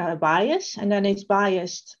against bias, and then it's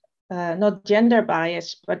biased. Not gender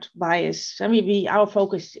bias, but bias. I mean, our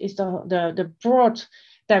focus is the broad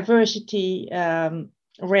diversity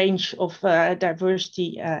range of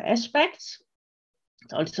diversity aspects.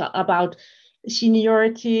 So it's about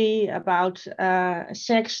seniority, about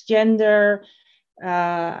sex, gender,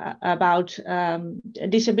 about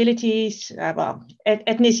disabilities, about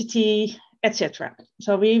ethnicity, etc.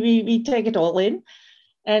 So we take it all in,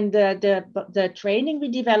 and the training we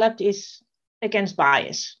developed is against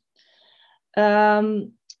bias.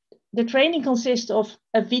 The training consists of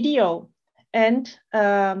a video, and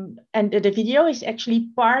the video is actually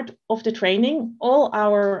part of the training. All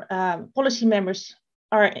our policy members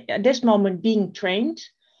are at this moment being trained,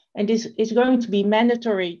 and this is going to be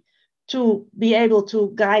mandatory to be able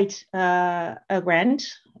to guide a grant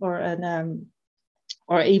or an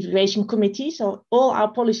evaluation committee. So all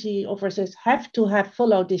our policy officers have to have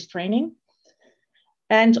followed this training.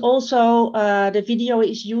 And also the video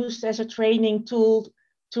is used as a training tool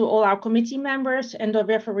to all our committee members and the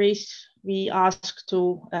referees we ask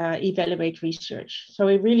to evaluate research. So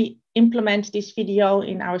we really implement this video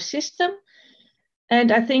in our system.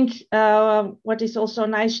 And I think what is also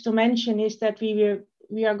nice to mention is that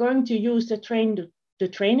we are going to use the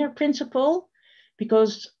trainer principle,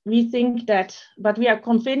 because we think that, but we are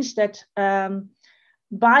convinced that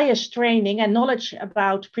bias training and knowledge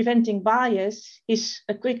about preventing bias is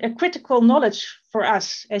a critical knowledge for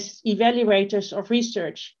us as evaluators of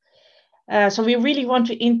research. So we really want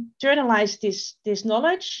to internalize this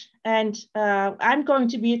knowledge, and I'm going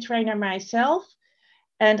to be a trainer myself,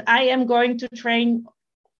 and I am going to train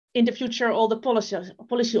in the future all the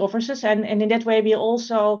policy officers, and in that way we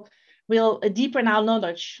also will deepen our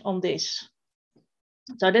knowledge on this.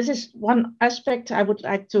 So this is one aspect I would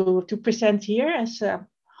like to present here as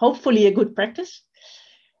hopefully a good practice.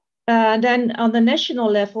 Then on the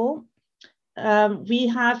national level, we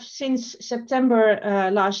have since September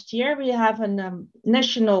last year, we have a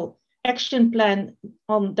national action plan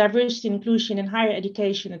on diversity and inclusion in higher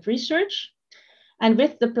education and research. And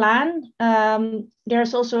with the plan,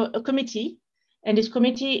 there's also a committee, and this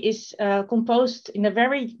committee is composed in a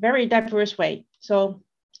very, very diverse way. So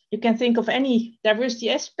you can think of any diversity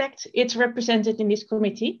aspect, it's represented in this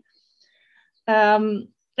committee. And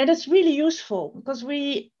it's really useful because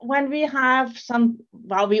when we have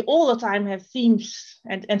we all the time have themes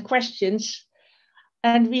and questions,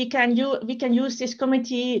 and we can use this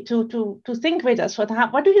committee to think with us.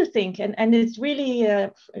 What do you think? And it's really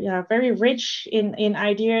very rich in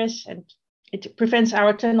ideas, and it prevents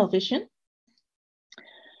our tunnel vision.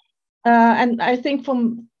 And I think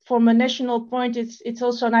from a national point, it's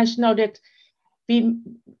also nice to know that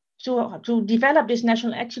to develop this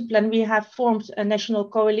national action plan, we have formed a national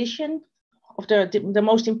coalition of the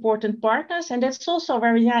most important partners, and that's also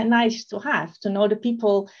very nice to have, to know the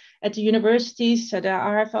people at the universities, the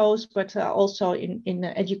RFOs, but also in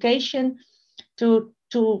education, for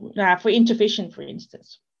intervention, for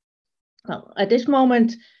instance. Now, at this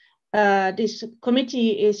moment, this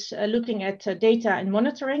committee is looking at data and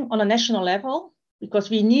monitoring on a national level,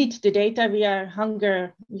 because we need the data. We are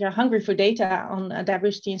hungry for data on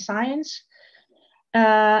diversity in science.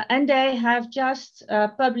 And they have just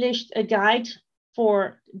published a guide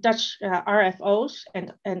for Dutch RFOs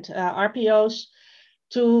and RPOs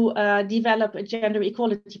to develop a gender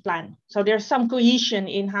equality plan. So there's some cohesion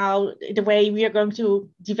in how the way we are going to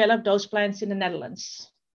develop those plans in the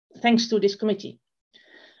Netherlands, thanks to this committee.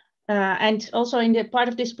 And also in the part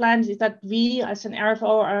of this plan is that we as an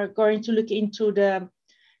RFO are going to look into the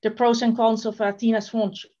pros and cons of Tina's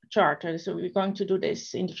Swan Charter. So we're going to do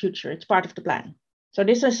this in the future. It's part of the plan. So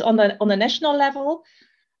this is on the national level.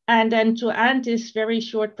 And then to end this very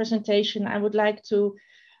short presentation, I would like to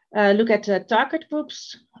look at the target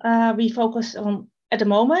groups we focus on at the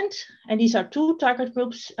moment. And these are two target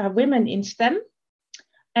groups, women in STEM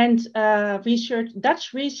and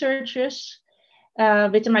Dutch researchers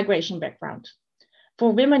with a migration background.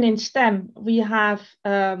 For women in STEM, we have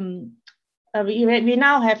we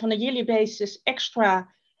now have on a yearly basis extra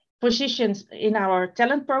positions in our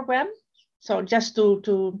talent program. So just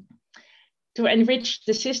to enrich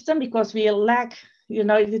the system, because we lack, you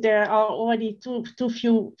know, there are already too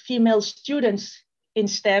few female students in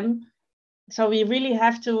STEM. So we really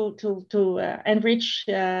have to enrich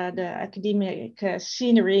the academic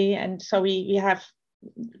scenery, and so we have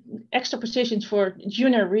extra positions for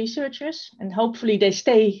junior researchers, and hopefully they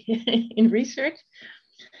stay in research.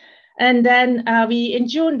 And then in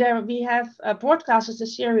June we have broadcasted a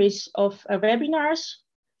series of webinars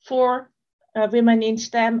for women in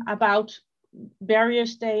STEM about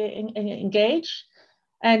barriers they engage.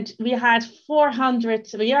 And we had 400,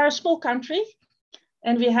 we are a small country,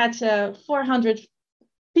 and we had 400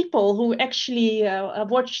 people who actually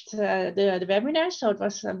watched the webinar. So it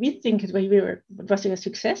was, we think it was a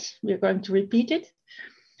success. We're going to repeat it.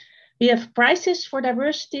 We have prizes for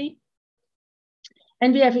diversity.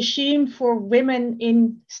 And we have a scheme for women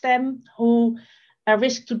in STEM who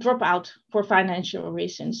risk to drop out for financial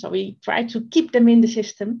reasons. So we try to keep them in the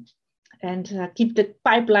system and keep the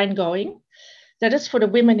pipeline going. That is for the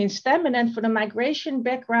women in STEM. And then for the migration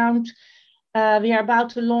background, we are about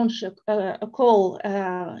to launch a call,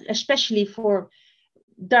 especially for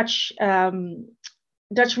Dutch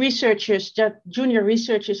researchers, junior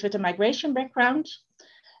researchers with a migration background.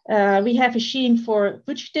 We have a scheme for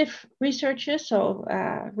fugitive researchers, so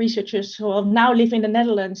researchers who now live in the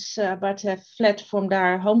Netherlands but have fled from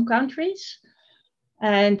their home countries.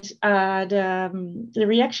 And the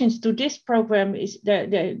reactions to this program is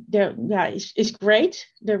great.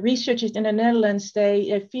 The researchers in the Netherlands,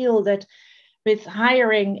 they feel that with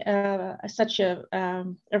hiring such a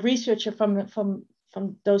researcher from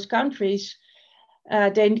those countries,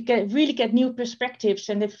 they really get new perspectives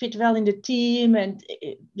and they fit well in the team. And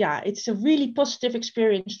it's a really positive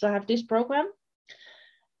experience to have this program.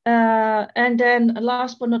 And then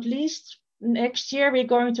last but not least, next year we're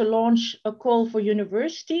going to launch a call for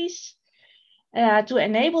universities to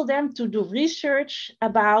enable them to do research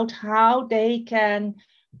about how they can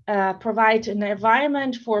provide an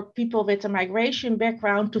environment for people with a migration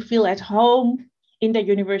background to feel at home in their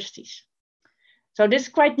universities. So this is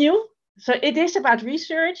quite new. So it is about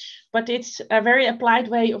research, but it's a very applied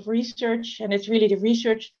way of research. And it's really the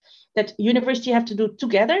research that universities have to do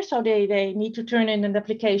together. So they need to turn in an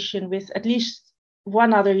application with at least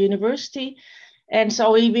one other university. And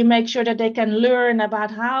so we make sure that they can learn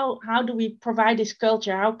about how do we provide this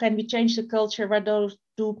culture? How can we change the culture? What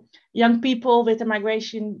do young people with a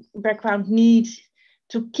migration background need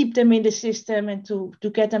to keep them in the system and to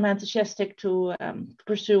get them enthusiastic to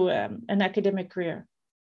pursue an academic career?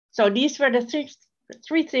 So these were the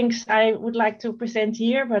three things I would like to present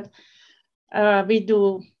here, but we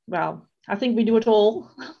do, well, I think we do it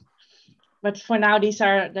all. But for now, these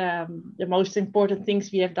are the most important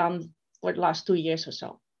things we have done for the last 2 years or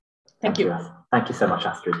so. Thank you. Thank you so much,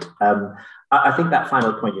 Astrid. I think that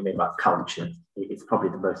final point you made about culture is probably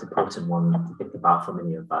the most important one to think about for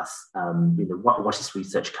many of us. You know, what is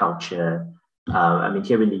research culture? I mean,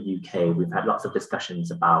 here in the UK, we've had lots of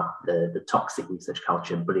discussions about the toxic research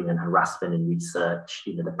culture, bullying and harassment in research,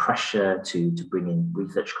 you know, the pressure to bring in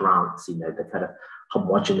research grants, you know, the kind of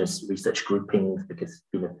homogenous research groupings, because,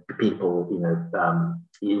 you know, people, you know,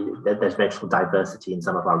 there's very little diversity in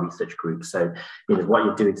some of our research groups. So, you know, what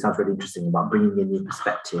you're doing sounds really interesting about bringing in new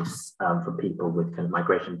perspectives from people with kind of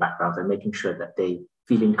migration backgrounds and making sure that they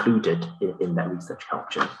feel included in that research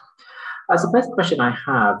culture. So the first question I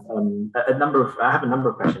have, I have a number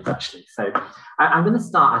of questions actually. So I'm going to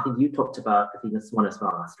start, I think you talked about, I think this one as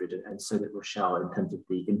well, Astrid, and so did Rochelle, in terms of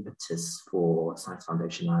the impetus for Science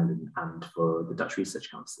Foundation Ireland and for the Dutch Research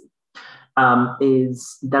Council.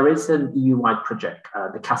 There is an EU-wide project,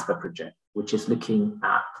 the CASPER project, which is looking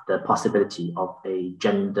at the possibility of a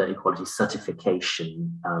gender equality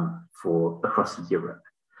certification for across Europe.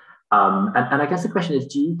 And I guess the question is,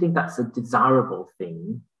 do you think that's a desirable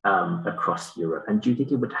thing across Europe? And do you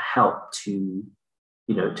think it would help to,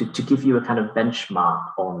 to give you a kind of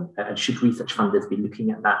benchmark on, and should research funders be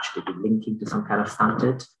looking at that? Should they be linking to some kind of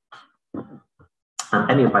standard?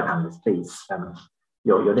 Any of my panelists, please,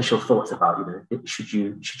 your initial thoughts about, should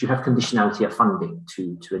you have conditionality of funding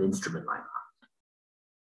to an instrument like that?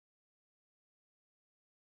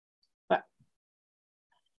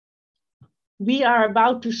 We are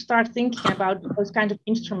about to start thinking about those kind of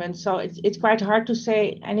instruments, so it's quite hard to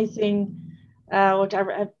say anything what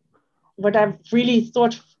I've really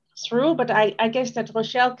thought through. But I guess that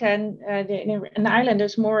Rochelle can, in Ireland,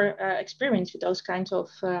 there's more experience with those kinds of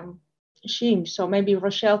schemes. So maybe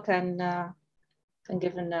Rochelle can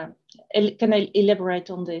give can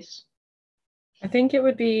elaborate on this. I think it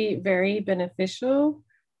would be very beneficial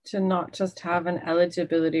to not just have an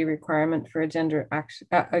eligibility requirement for a gender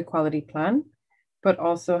equality plan, but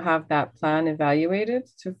also have that plan evaluated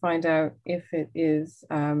to find out if it is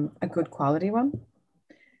a good quality one.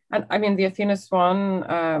 And I mean, the Athena Swan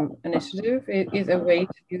initiative is a way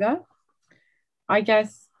to do that. I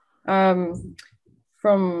guess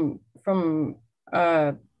from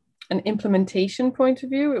an implementation point of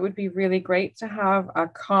view, it would be really great to have a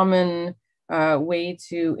common way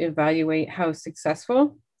to evaluate how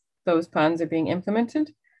successful those plans are being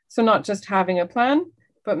implemented. So not just having a plan,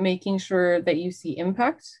 but making sure that you see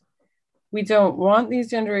impact. We don't want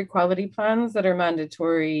these gender equality plans that are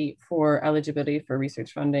mandatory for eligibility for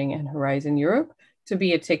research funding and Horizon Europe to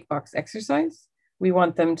be a tick box exercise. We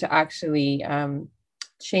want them to actually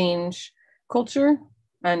change culture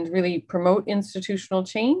and really promote institutional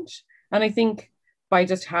change. And I think by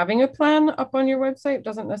just having a plan up on your website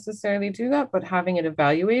doesn't necessarily do that, but having it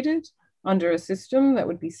evaluated under a system that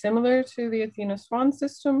would be similar to the Athena Swan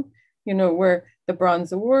system, where the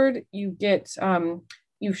Bronze Award, you get,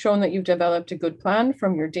 you've shown that you've developed a good plan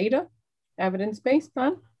from your data, evidence-based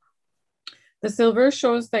plan. The Silver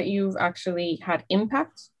shows that you've actually had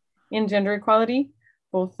impact in gender equality,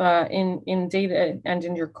 both in data and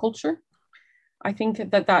in your culture. I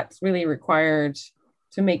think that that's really required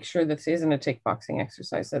to make sure this isn't a tick boxing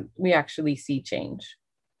exercise, that we actually see change.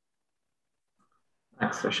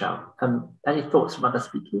 Thanks, Rochelle. Any thoughts from other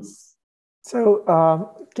speakers? So,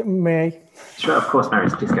 may I? Sure, of course,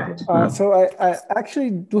 Marius, please go ahead. So I actually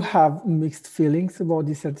do have mixed feelings about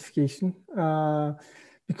this certification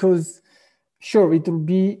because, sure, it will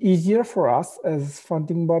be easier for us as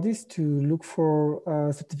funding bodies to look for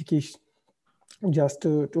certification, just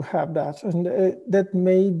to have that, and that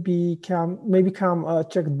may become a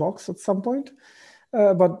checked box at some point.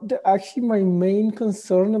 But actually, my main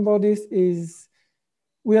concern about this is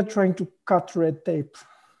we are trying to cut red tape,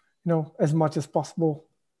 as much as possible.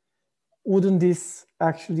 Wouldn't this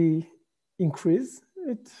actually increase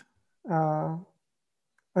it? And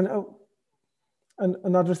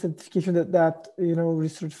another certification that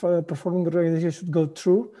research performing organizations should go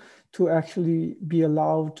through to actually be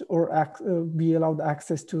allowed or be allowed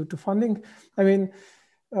access to funding. I mean,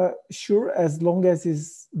 sure, as long as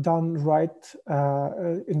it's done right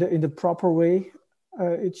in the proper way,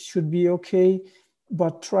 it should be okay.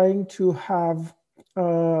 But trying to have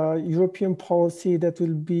European policy that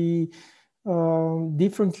will be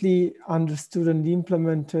differently understood and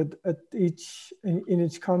implemented in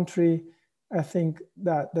each country, I think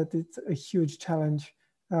that it's a huge challenge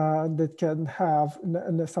that can have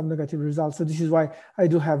some negative results. So this is why I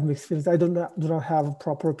do have mixed feelings. I do not have a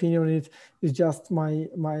proper opinion on it. It's just my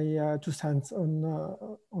 2 cents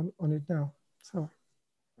on it now. So.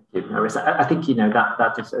 Thank you, Marius. I think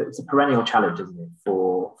that is it's a perennial challenge, isn't it,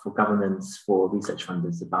 for governments, for research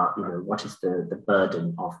funders about what is the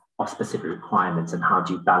burden of specific requirements and how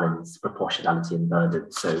do you balance proportionality and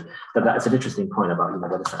burden. So that's an interesting point about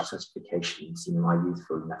whether such certifications are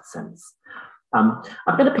useful in that sense. I'm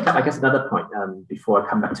going to pick up, I guess, another point before I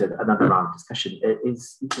come back to another round of discussion.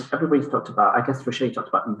 Is everybody's talked about, I guess Rochelle talked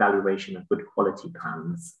about evaluation of good quality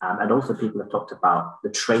plans, and also people have talked about the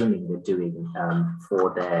training they're doing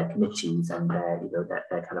for their committees and their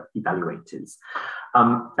kind of evaluators.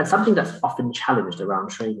 And something that's often challenged around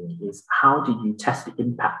training is how do you test the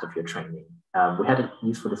impact of your training? We had a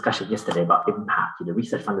useful discussion yesterday about impact.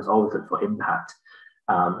 Research funders always look for impact.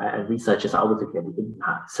 And researchers are always looking at the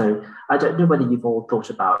impact. So I don't know whether you've all thought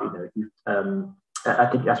about, I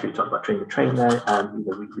think Astrid talked about train the trainer,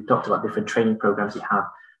 we talked about different training programs you have.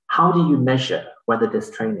 How do you measure whether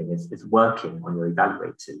this training is working on your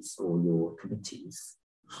evaluators or your committees?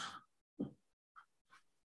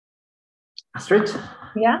 Astrid?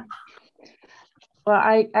 Yeah. Well,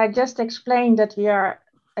 I just explained that we are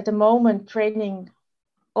at the moment training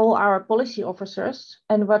all our policy officers.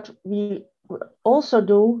 And what we also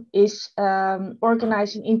do is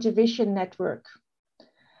organize an intervention network.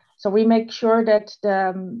 So we make sure that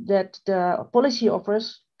the policy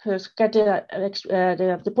officers get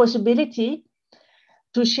the possibility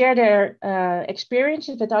to share their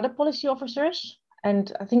experiences with other policy officers.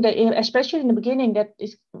 And I think that especially in the beginning, that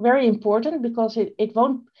is very important, because it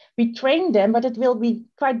won't be train them, but it will be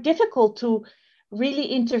quite difficult to really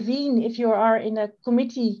intervene if you are in a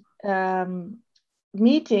committee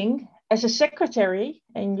meeting as a secretary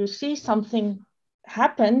and you see something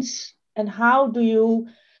happens, and how do you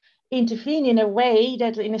intervene in a way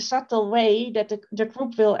that, in a subtle way, that the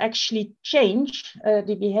group will actually change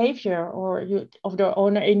the behavior, or of their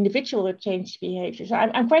own individual will change behavior. So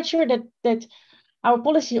I'm quite sure that our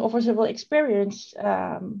policy officer will experience,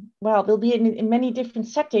 will be in many different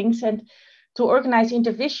settings, and to organize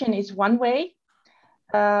intervention is one way.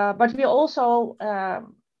 But we also,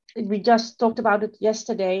 we just talked about it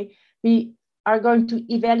yesterday, we are going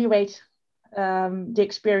to evaluate the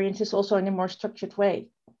experiences also in a more structured way.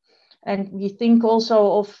 And we think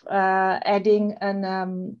also of adding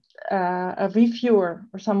a reviewer,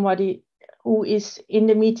 or somebody who is in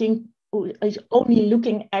the meeting, who is only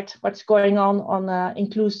looking at what's going on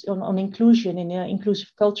inclusion in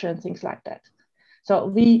inclusive culture and things like that.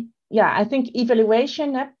 So I think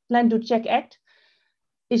evaluation, plan, do, check, act,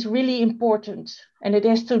 is really important, and it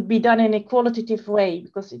has to be done in a qualitative way,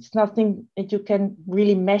 because it's nothing that you can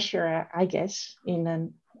really measure, I guess,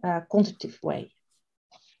 in a quantitative way.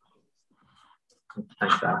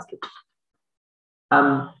 Thanks for asking.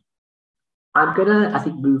 I'm gonna, I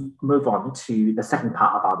think, move on to the second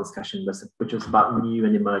part of our discussion, which was about new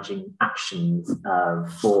and emerging actions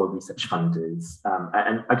for research funders,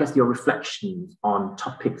 and I guess your reflections on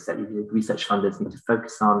topics that research funders need to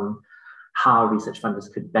focus on, how research funders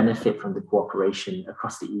could benefit from the cooperation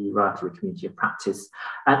across the EU through a community of practice.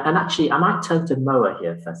 And actually, I might turn to Moa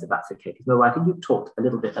here first, if that's okay. Because Moa, I think you talked a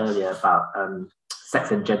little bit earlier about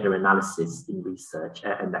sex and gender analysis in research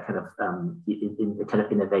and that kind of in the kind of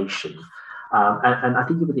innovation. And I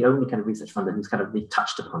think you were the only kind of research funder who's kind of really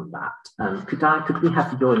touched upon that. Could we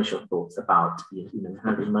have your initial thoughts about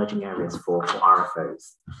kind of emerging areas for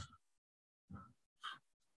RFOs?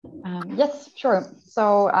 Yes, sure.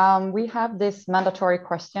 So we have this mandatory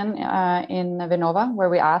question in Vinnova, where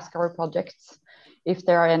we ask our projects if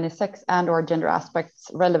there are any sex and/or gender aspects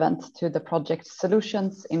relevant to the project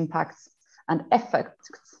solutions, impacts, and effects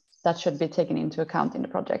that should be taken into account in the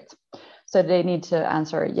project. So they need to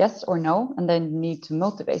answer yes or no, and they need to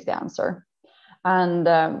motivate the answer. And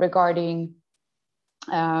regarding,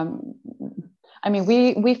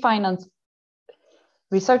 we finance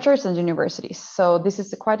researchers and universities. So this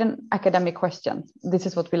is quite an academic question. This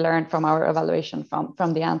is what we learned from our evaluation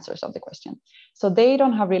from the answers of the question. So they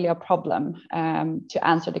don't have really a problem to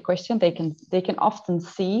answer the question. They can often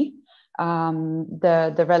see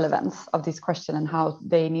the relevance of this question and how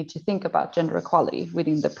they need to think about gender equality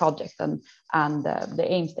within the project and the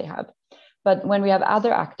aims they have. But when we have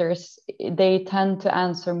other actors, they tend to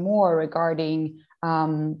answer more regarding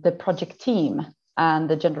the project team and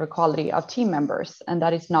the gender equality of team members. And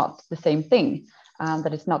that is not the same thing.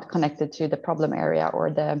 That is not connected to the problem area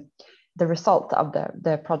or the result of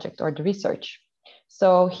the project or the research.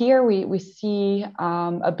 So here we see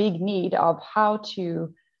a big need of how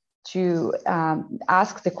to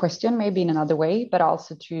ask the question maybe in another way, but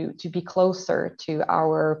also to be closer to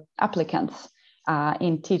our applicants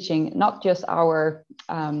in teaching, not just our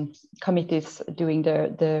committees doing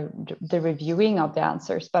the reviewing of the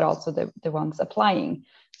answers, but also the ones applying.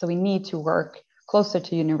 So we need to work closer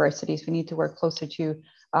to universities. We need to work closer to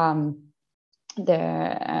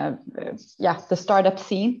the startup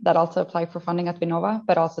scene that also apply for funding at Vinnova,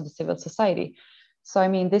 but also the civil society. So I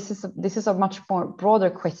mean, this is a much more broader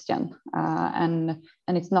question, and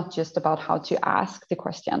it's not just about how to ask the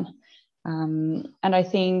question. And I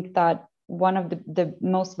think that one of the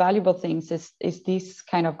most valuable things is these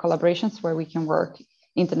kind of collaborations where we can work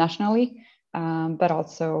internationally, but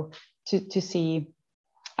also to see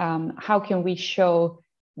how can we show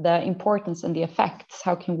the importance and the effects.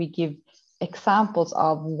 How can we give examples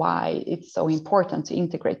of why it's so important to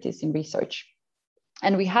integrate this in research?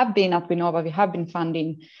 And we have been at Vinnova, we have been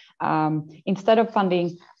funding, instead of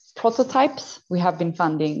funding prototypes, we have been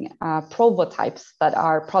funding prototypes that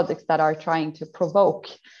are projects that are trying to provoke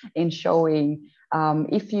in showing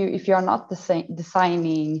if you are not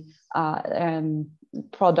designing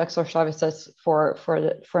products or services for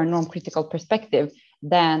a non-critical perspective,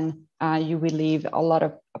 then you will leave a lot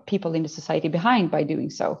of people in the society behind by doing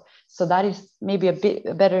so. So that is maybe a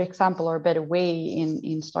better example or a better way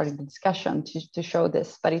in starting the discussion to show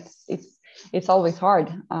this, but it's always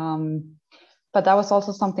hard. But that was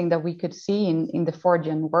also something that we could see in the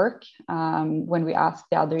FORGEN work when we asked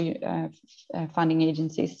the other funding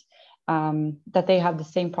agencies that they have the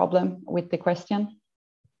same problem with the question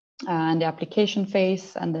and the application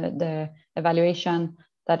phase and the evaluation,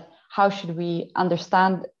 that how should we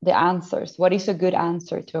understand the answers? What is a good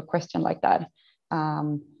answer to a question like that?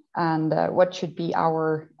 And what should be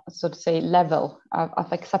our, so to say, level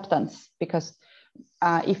of acceptance? Because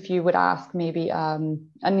if you would ask maybe an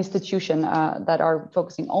institution that are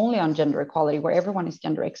focusing only on gender equality, where everyone is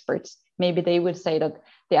gender experts, maybe they would say that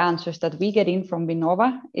the answers that we get in from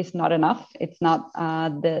Vinnova is not enough. It's not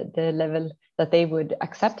the level that they would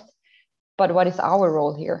accept. But what is our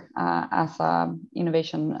role here as an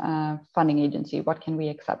innovation funding agency? What can we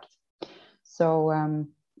accept? So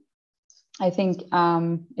I think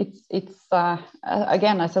it's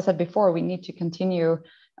again, as I said before, we need to continue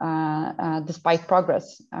despite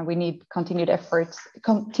progress. We need continued efforts.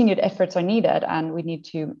 Continued efforts are needed, and we need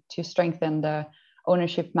to strengthen the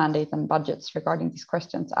ownership mandate and budgets regarding these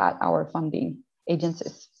questions at our funding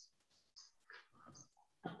agencies.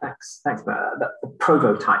 Thanks, the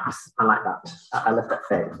prototypes. I like that. I love that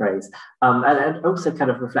phrase. And also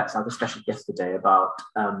kind of reflects our discussion yesterday about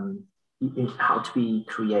how do we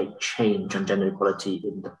create change on gender equality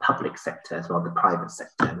in the public sector as well as the private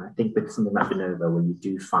sector. And I think with something like Vinnova, when you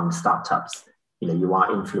do fund startups, you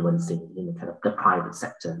are influencing kind of the private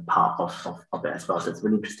sector part of it as well. So it's a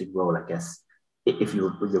really interesting role, I guess, if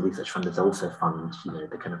your research funders also fund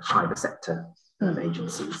the kind of private sector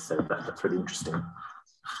agencies. So that's really interesting.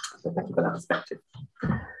 So thank you for that perspective.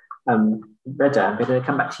 Reda, I'm going to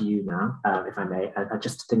come back to you now, if I may,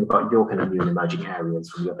 just to think about your kind of new and emerging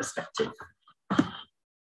areas from your perspective.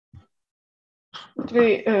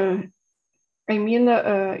 In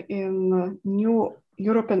new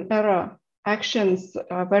European era, actions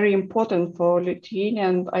are very important for Lithuania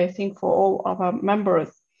and I think for all our members.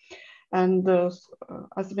 And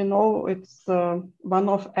as we know, it's one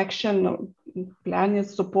of action plan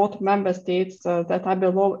is support member states that are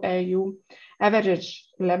below EU average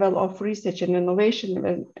level of research and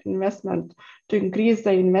innovation investment to increase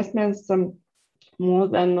the investments more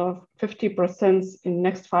than 50% in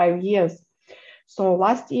next 5 years. So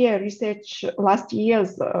last year's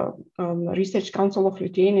Research Council of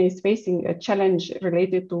Lithuania is facing a challenge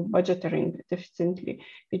related to budgeting deficiency,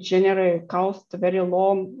 which generally caused a very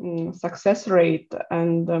low success rate.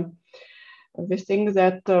 And we think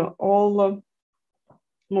that all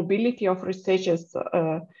mobility of researchers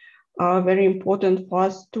are very important for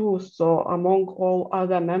us too. So among all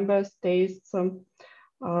other member states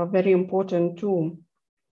are very important too.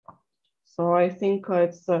 So I think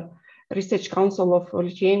it's Research Council of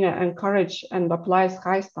Lithuania encourage and applies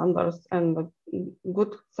high standards and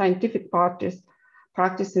good scientific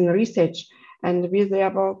practice in research, and we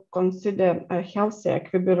therefore consider a healthy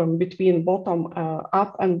equilibrium between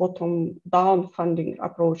bottom-up and bottom-down funding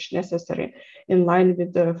approach necessary in line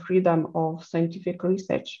with the freedom of scientific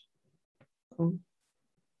research.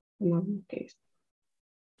 In case.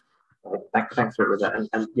 Thanks for it, Reda.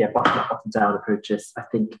 And yeah, bottom-down approaches. I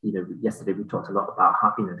think yesterday we talked a lot about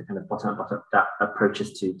how the kind of bottom-up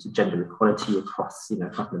approaches to gender equality across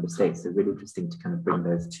across member states. So really interesting to kind of bring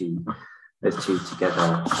those two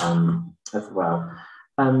together as well.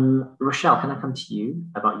 Rochelle, can I come to you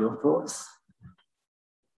about your thoughts?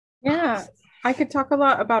 Yeah, I could talk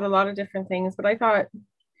about a lot of different things, but I thought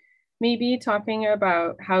maybe talking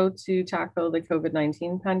about how to tackle the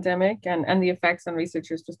COVID-19 pandemic and the effects on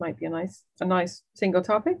researchers just might be a nice single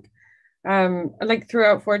topic. Like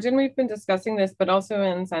throughout FORGEN, we've been discussing this, but also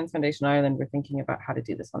in Science Foundation Ireland, we're thinking about how to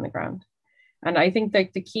do this on the ground. And I think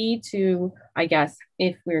that the key to, I guess,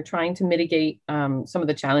 if we're trying to mitigate some of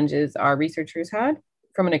the challenges our researchers had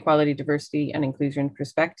from an equality, diversity, and inclusion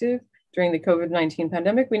perspective during the COVID-19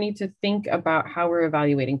 pandemic, we need to think about how we're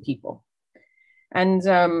evaluating people. And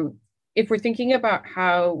if we're thinking about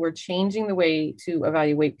how we're changing the way to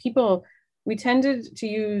evaluate people, we tended to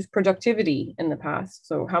use productivity in the past.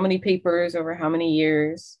 So how many papers over how many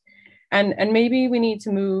years? And maybe we need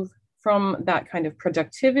to move from that kind of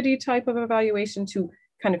productivity type of evaluation to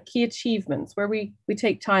kind of key achievements where we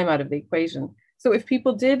take time out of the equation. So if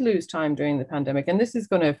people did lose time during the pandemic, and this is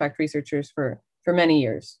going to affect researchers for many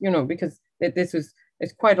years, because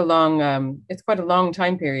it's quite a long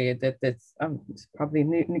time period it's probably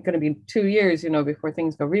going to be 2 years, before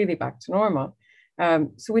things go really back to normal.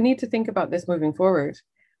 So we need to think about this moving forward,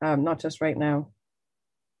 not just right now.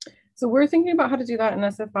 So we're thinking about how to do that in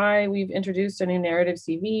SFI. We've introduced a new narrative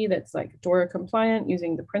CV that's like DORA compliant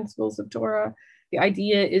using the principles of DORA. The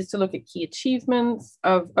idea is to look at key achievements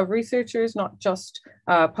of researchers, not just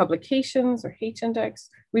publications or H-index.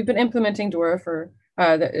 We've been implementing DORA for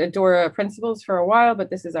the DORA principles for a while, but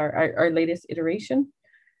this is our latest iteration.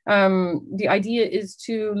 The idea is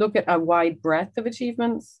to look at a wide breadth of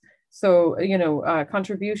achievements. So,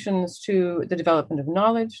 contributions to the development of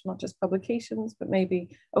knowledge, not just publications, but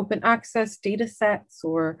maybe open access data sets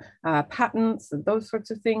or patents and those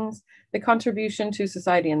sorts of things. The contribution to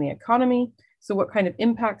society and the economy. So what kind of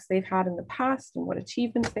impacts they've had in the past and what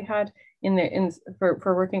achievements they had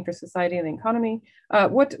for working for society and the economy.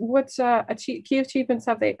 What key achievements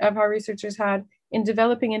have our researchers had in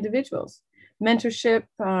developing individuals? Mentorship,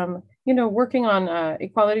 working on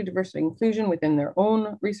equality, diversity, inclusion within their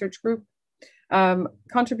own research group,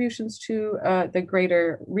 contributions to the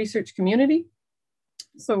greater research community.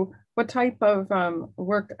 So what type of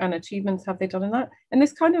work and achievements have they done in that? And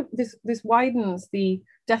this widens the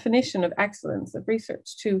definition of excellence of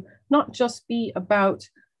research to not just be about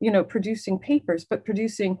producing papers, but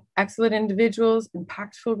producing excellent individuals,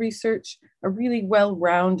 impactful research, a really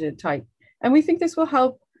well-rounded type. And we think this will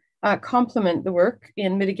help complement the work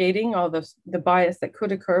in mitigating all the bias that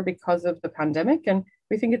could occur because of the pandemic. And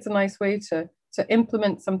we think it's a nice way to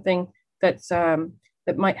implement something that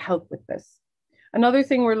might help with this. Another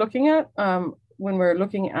thing we're looking at when we're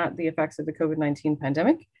looking at the effects of the COVID-19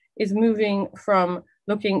 pandemic is moving from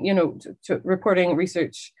looking, to reporting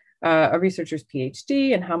research, a researcher's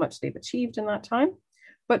PhD and how much they've achieved in that time,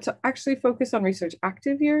 but to actually focus on research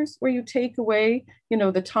active years, where you take away,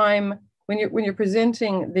 the time when you're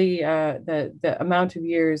presenting the amount of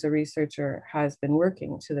years a researcher has been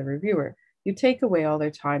working to the reviewer. You take away all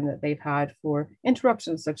their time that they've had for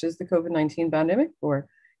interruptions such as the COVID-19 pandemic, or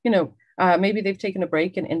maybe they've taken a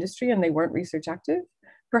break in industry and they weren't research active.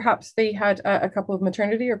 Perhaps they had a couple of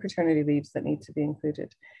maternity or paternity leaves that need to be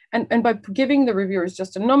included. And by giving the reviewers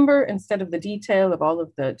just a number instead of the detail of all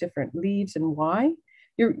of the different leaves and why,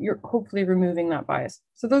 you're hopefully removing that bias.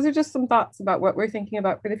 So those are just some thoughts about what we're thinking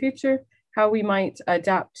about for the future, how we might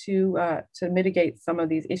adapt to mitigate some of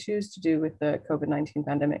these issues to do with the COVID-19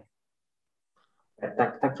 pandemic.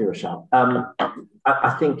 Thank you, Rochelle.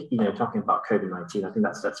 I think, talking about COVID-19, I think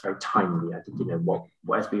that's very timely. I think,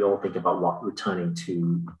 as we all think about what returning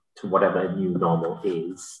to whatever new normal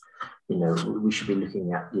is, we should be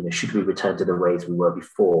looking at, should we return to the ways we were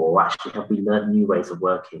before, or actually have we learned new ways of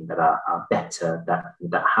working that are better,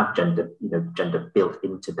 that have gender built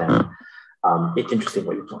into them? It's interesting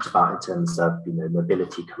what you talked about in terms of,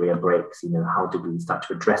 mobility, career breaks, how do we start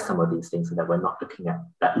to address some of these things so that we're not looking at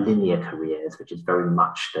that linear careers, which is very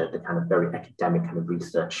much the kind of very academic kind of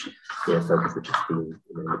research focus which has been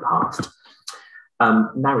in the past.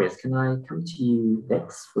 Marius, can I come to you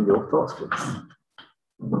next for your thoughts,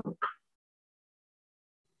 please?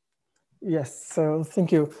 Yes, so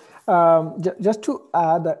thank you. Just to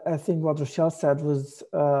add, I think what Rochelle said was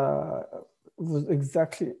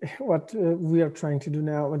exactly what we are trying to do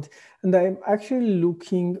now. And I'm actually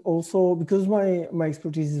looking also, because my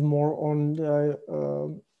expertise is more on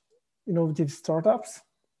the innovative startups.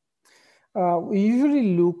 We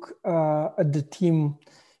usually look at the team,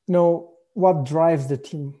 what drives the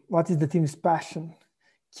team? What is the team's passion?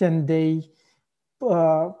 Can they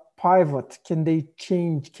pivot? Can they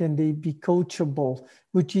change? Can they be coachable?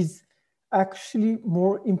 Which is actually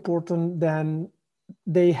more important than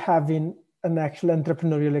they having an actual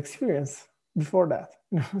entrepreneurial experience before that.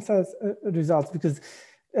 So as results, because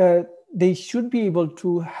they should be able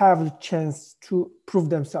to have the chance to prove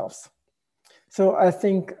themselves. So I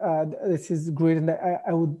think this is great, and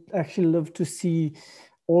I would actually love to see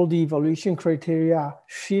all the evaluation criteria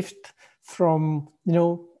shift from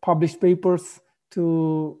published papers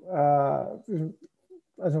to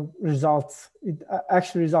results,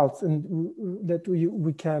 actual results, and that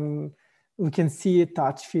we can see it,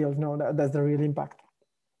 touch, feel. That's the real impact.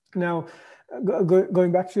 Now,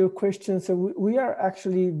 going back to your question, so we are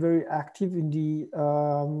actually very active in the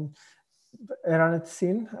Eranet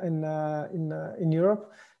scene in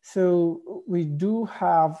Europe. So we do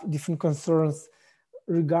have different concerns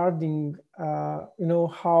regarding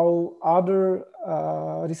how other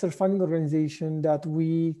research funding organizations that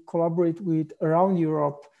we collaborate with around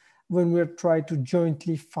Europe, when we're trying to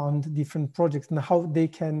jointly fund different projects, and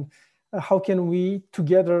how can we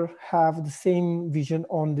together have the same vision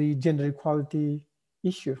on the gender equality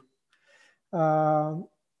issue.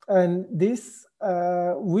 And this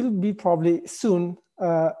will be probably soon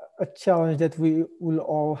a challenge that we will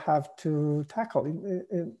all have to tackle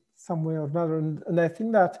in some way or another. And I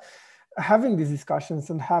think that having these discussions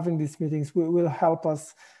and having these meetings will help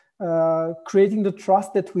us creating the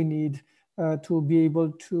trust that we need to be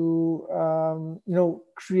able to,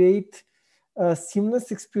 create a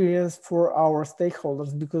seamless experience for our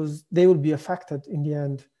stakeholders, because they will be affected in the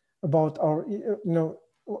end about our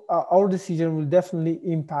decision will definitely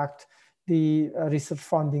impact the research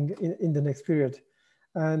funding in the next period.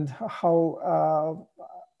 And how,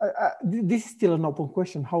 this is still an open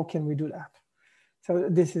question, how can we do that? So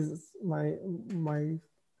this is my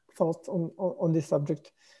thoughts on this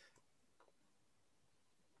subject.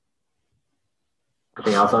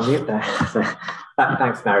 Anything else on mute there?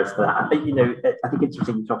 Thanks, Marius, for that. I think I think it's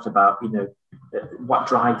interesting you talked about what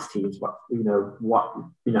drives teams. How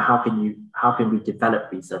can we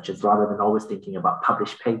develop researchers rather than always thinking about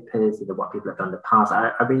published papers, what people have done in the past.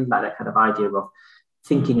 I really like that kind of idea of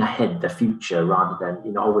thinking ahead, the future, rather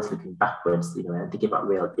than always looking backwards, and thinking about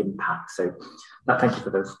real impact. So, thank you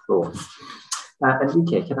for those thoughts.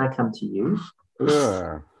 Enrique, can I come to you?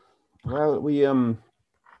 Sure. Well, we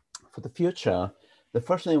for the future, the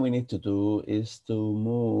first thing we need to do is to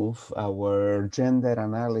move our gender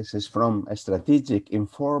analysis from a strategic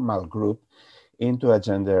informal group into a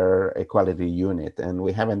gender equality unit. And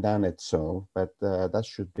we haven't done it so, but that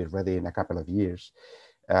should be ready in a couple of years.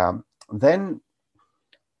 Then,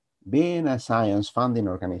 being a science funding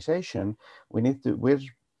organization,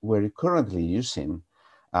 we're currently using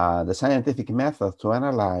the scientific method to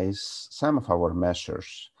analyze some of our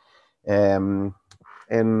measures. And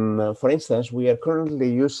for instance, we are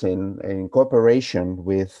currently using, in cooperation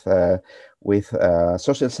with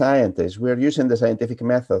social scientists, we are using the scientific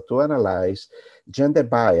method to analyze gender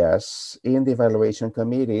bias in the evaluation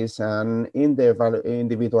committees and in the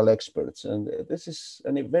individual experts. And this is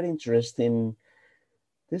a very interesting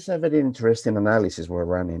analysis we're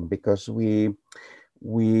running, because we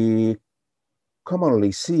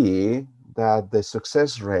commonly see that the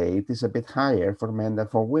success rate is a bit higher for men than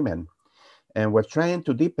for women. And we're trying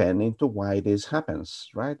to deepen into why this happens,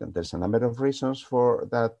 right? And there's a number of reasons for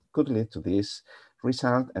that could lead to this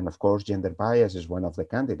result. And of course, gender bias is one of the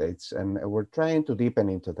candidates. And we're trying to deepen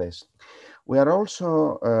into this. We are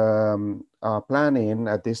also planning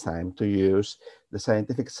at this time to use the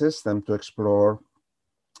scientific system to explore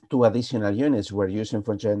 2 additional units we're using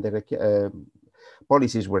for gender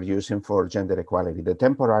policies we're using for gender equality: the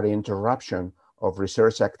temporary interruption of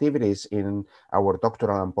research activities in our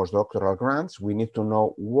doctoral and postdoctoral grants. We need to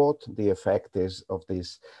know what the effect is of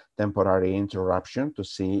this temporary interruption to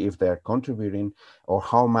see if they're contributing or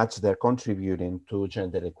how much they're contributing to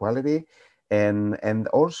gender equality. And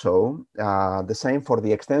also the same for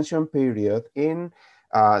the extension period in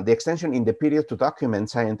the extension in the period to document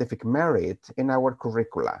scientific merit in our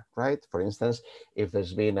curricula, right? For instance, if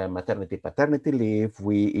there's been a maternity-paternity leave,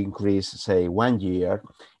 we increase, say, 1 year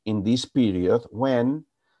in this period when,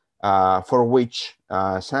 for which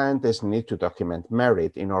scientists need to document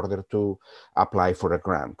merit in order to apply for a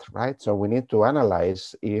grant, right? So we need to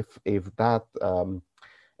analyze if that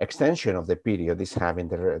extension of the period is having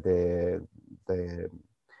the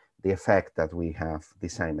effect that we have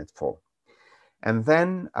designed it for. And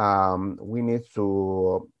then we need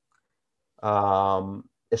to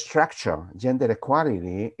structure gender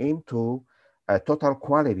equality into a total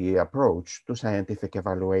quality approach to scientific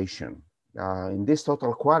evaluation. In this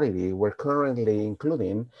total quality, we're currently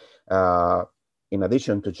including, in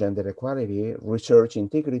addition to gender equality, research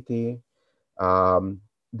integrity, the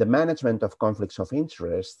management of conflicts of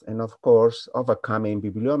interest, and of course, overcoming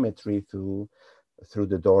bibliometry through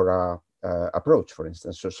the DORA approach, for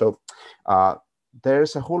instance. So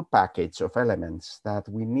there's a whole package of elements that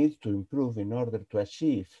we need to improve in order to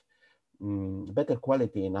achieve better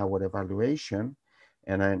quality in our evaluation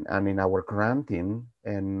and in our granting.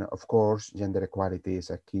 And of course, gender equality is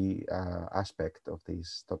a key aspect of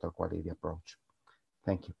this total quality approach.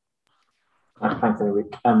 Thank you. Thanks,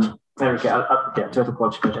 Enrique. Enrique, total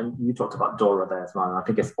quality, and you talked about DORA there as well. And I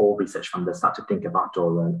think as all research funders start to think about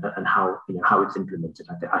DORA and how it's implemented,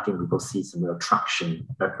 I think we will see some real traction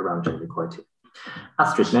around gender equality.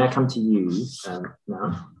 Astrid, may I come to you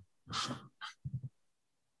now?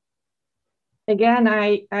 Again,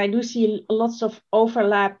 I do see lots of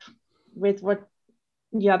overlap with what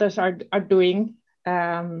the others are doing.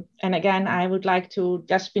 And again, I would like to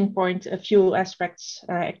just pinpoint a few aspects,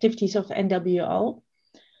 activities of NWO.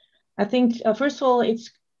 I think, first of all,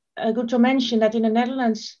 it's good to mention that in the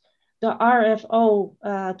Netherlands, the RFO,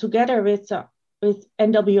 together with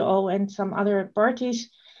NWO and some other parties,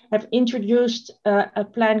 have introduced a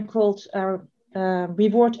plan called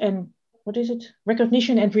Reward and, what is it?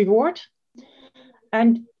 Recognition and Reward.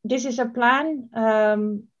 And this is a plan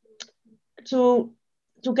to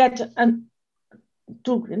to get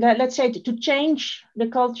let's say to change the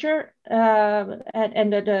culture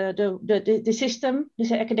and the system,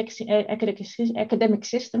 this academic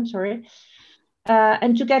system, sorry,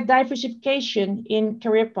 and to get diversification in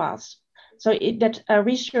career paths. So that a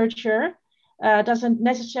researcher doesn't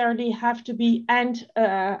necessarily have to be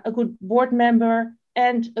a good board member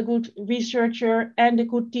and a good researcher and a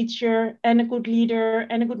good teacher and a good leader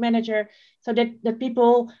and a good manager, so that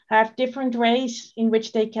people have different ways in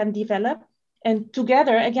which they can develop. And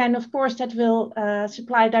together, again, of course, that will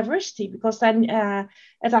supply diversity, because then at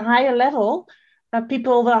a higher level,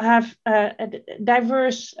 people will have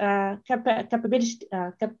diverse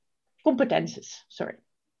competences. Sorry,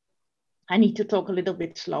 I need to talk a little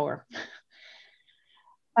bit slower.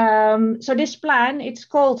 So this plan, it's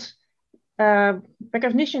called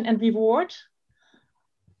Recognition and Reward.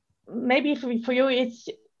 Maybe for you,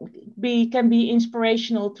 can be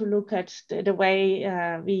inspirational to look at the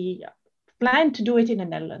way we plan to do it in the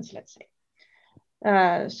Netherlands, let's say.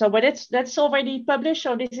 But that's already published,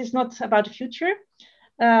 so this is not about the future.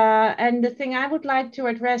 And the thing I would like to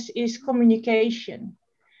address is communication.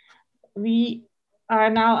 We are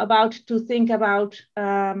now about to think about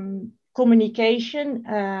communication,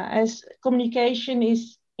 as communication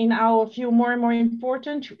is, in our view, more and more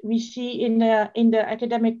important. We see in the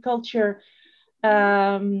academic culture,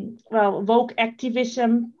 woke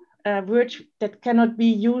activism, words that cannot be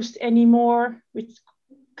used anymore, which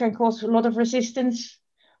can cause a lot of resistance.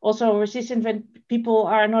 Also resistance when people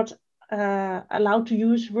are not allowed to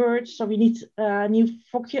use words. So we need new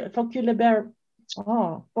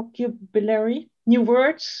vocabulary, new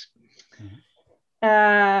words.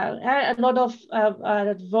 A lot of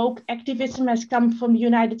woke activism has come from the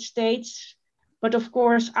United States, but of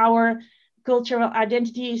course our cultural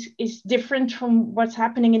identity is different from what's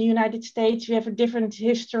happening in the United States. We have a different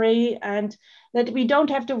history, and that we don't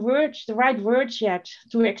have the right words yet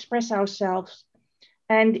to express ourselves.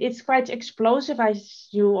 And it's quite explosive, as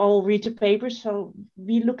you all read the papers. So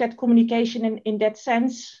we look at communication in that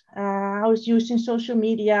sense, how it's used in social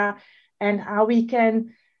media, and how we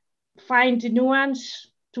can find the nuance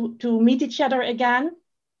to meet each other again.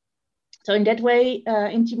 So in that way,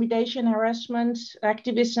 intimidation, harassment,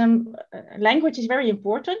 activism, language is very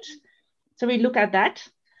important. So we look at that.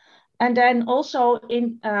 And then also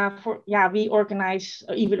we organize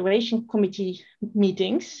evaluation committee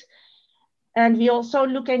meetings. And we also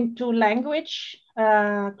look into language,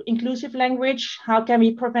 inclusive language. How can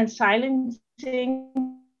we prevent silencing?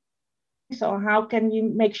 So how can we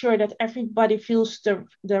make sure that everybody feels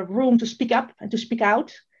the room to speak up and to speak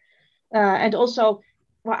out? And also,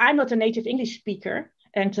 well, I'm not a native English speaker,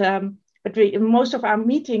 but most of our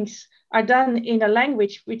meetings are done in a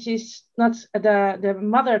language which is not the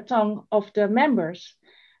mother tongue of the members.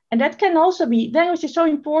 And that can also be, language is so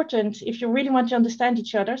important if you really want to understand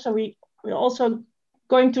each other. So we're also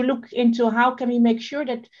going to look into how can we make sure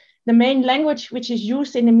that the main language which is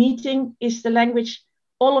used in the meeting is the language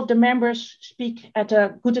all of the members speak at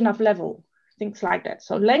a good enough level, things like that.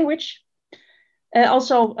 So language.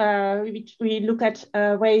 Also, we look at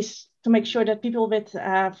ways to make sure that people with,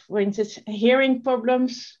 for instance, hearing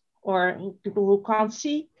problems or people who can't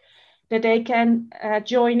see, that they can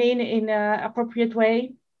join in an appropriate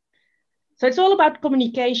way. So it's all about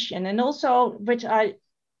communication. And also,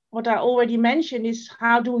 what I already mentioned is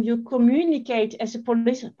how do you communicate as a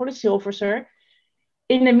policy officer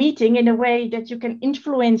in a meeting in a way that you can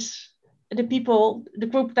influence the people, the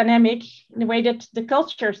group dynamic, in a way that the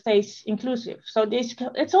culture stays inclusive. So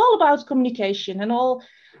it's all about communication, and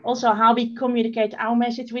also how we communicate our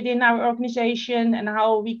message within our organization, and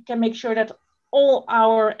how we can make sure that all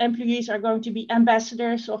our employees are going to be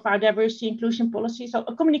ambassadors of our diversity inclusion policy. So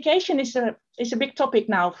communication is a big topic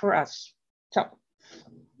now for us. So,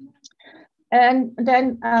 and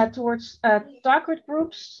then towards target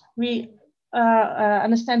groups, we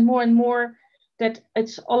understand more and more that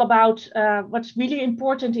it's all about what's really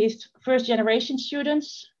important is first generation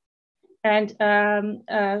students and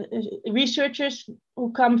researchers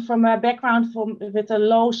who come from a background with a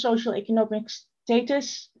low social economic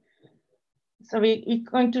status. So we're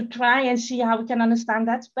going to try and see how we can understand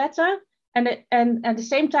that better, and at the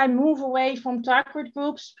same time move away from target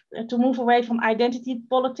groups, to move away from identity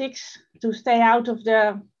politics, to stay out of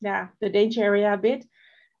the danger area a bit,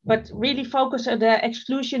 but really focus on the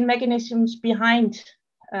exclusion mechanisms behind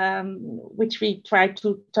which we try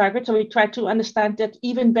to target. So we try to understand that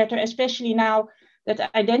even better, especially now that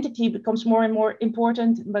identity becomes more and more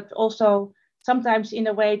important, but also sometimes in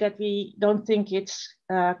a way that we don't think it's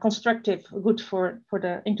constructive, good for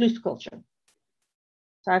the inclusive culture.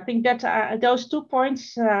 So I think that those 2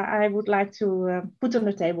 points I would like to put on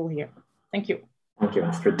the table here. Thank you. Thank you,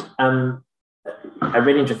 Astrid.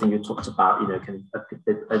 Really interesting. You talked about, kind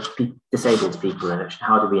of disabled people and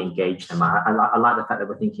how do we engage them. I like the fact that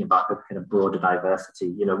we're thinking about the kind of broader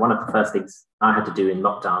diversity. One of the first things I had to do in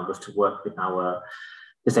lockdown was to work with our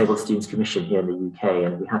Disabled Students Commission here in the UK,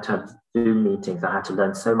 and we had to have Zoom meetings. I had to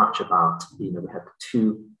learn so much about, we had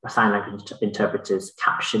 2 sign language interpreters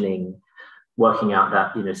captioning, working out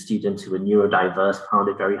that students who were neurodiverse found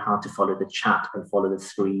it very hard to follow the chat and follow the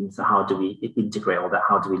screen. So how do we integrate all that?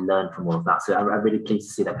 How do we learn from all of that? So I'm really pleased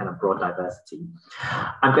to see that kind of broad diversity.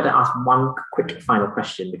 I'm going to ask one quick final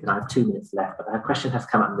question because I have 2 minutes left, but that question has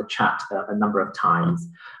come up in the chat a number of times.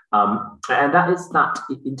 And that is that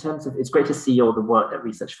in terms of, it's great to see all the work that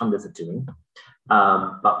research funders are doing.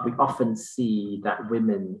 But we often see that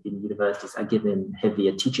women in universities are given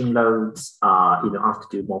heavier teaching loads, have to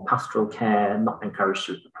do more pastoral care, not encouraged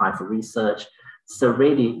to apply for research. So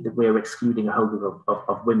really, we're excluding a whole group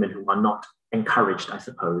of women who are not encouraged, I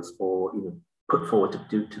suppose, or put forward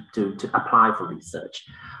to apply for research.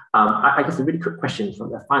 I guess a really quick question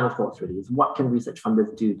from the final thoughts really is, what can research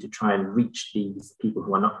funders do to try and reach these people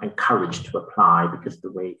who are not encouraged to apply because of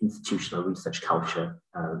the way institutional research culture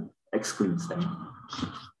excludes them?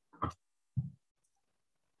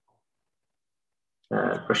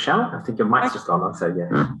 Rochelle, I think your mic's just gone on, so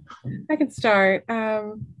yeah. I can start.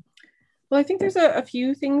 Well, I think there's a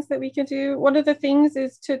few things that we can do. One of the things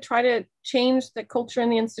is to try to change the culture in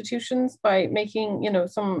the institutions by making,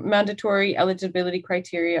 some mandatory eligibility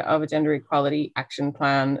criteria of a gender equality action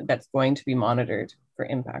plan that's going to be monitored for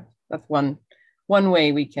impact. That's one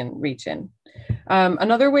way we can reach in.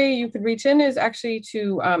 Another way you could reach in is actually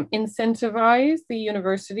to incentivize the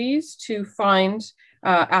universities to find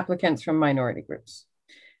applicants from minority groups.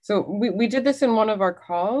 So we did this in one of our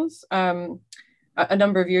calls a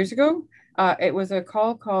number of years ago. It was a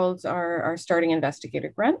call called our Starting Investigator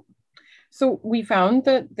Grant. So we found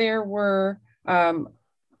that there were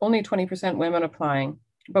only 20% women applying,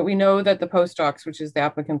 but we know that the postdocs, which is the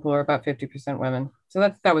applicant pool, are about 50% women. So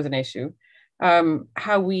that was an issue.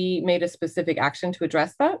 How we made a specific action to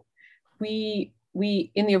address that. We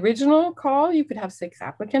in the original call, you could have 6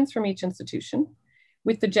 applicants from each institution.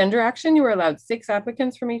 With the gender action, you were allowed 6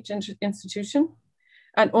 applicants from each institution,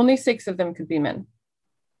 and only 6 of them could be men.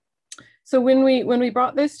 So when we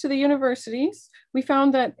brought this to the universities, we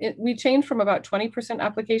found that we changed from about 20%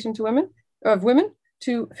 application to women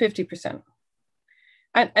to 50%.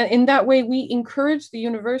 And in that way, we encourage the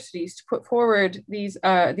universities to put forward these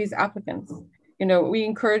applicants. We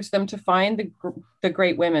encourage them to find the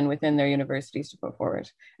great women within their universities to put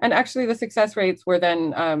forward. And actually the success rates were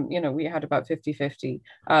then, we had about 50-50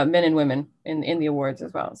 men and women in the awards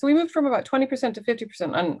as well. So we moved from about 20% to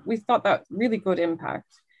 50%, and we thought that really good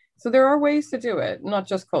impact. So there are ways to do it, not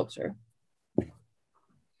just culture.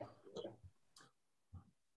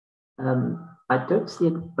 I don't see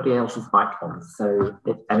anybody else's mic on,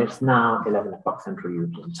 and it's now 11 o'clock Central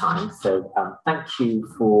European time. So thank you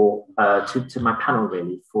to my panel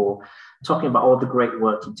really for talking about all the great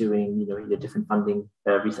work you're doing, in your different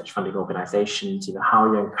research funding organizations, how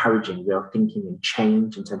you're encouraging real thinking and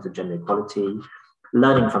change in terms of gender equality,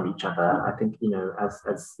 learning from each other. I think,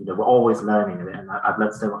 as we're always learning, and I've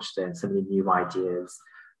learned so much today and so many new ideas.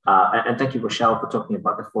 And thank you, Rochelle, for talking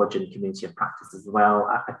about the FORGEN Community of Practice as well.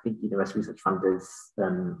 I think, as research funders,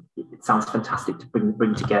 it sounds fantastic to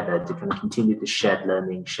bring together to kind of continue the shared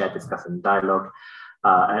learning, shared discussion, dialogue.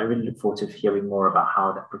 I really look forward to hearing more about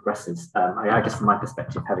how that progresses. I guess from my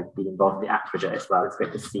perspective, having been involved in the ACT project as well, it's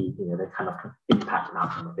great to see, the kind of impact and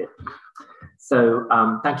outcome of it. So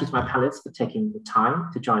thank you to my panelists for taking the time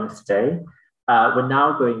to join us today. We're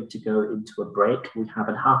now going to go into a break. We have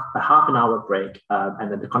a half an hour break,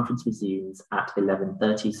 and then the conference resumes at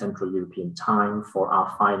 11:30 Central European time for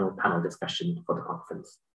our final panel discussion for the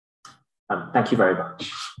conference. Thank you very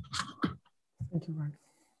much.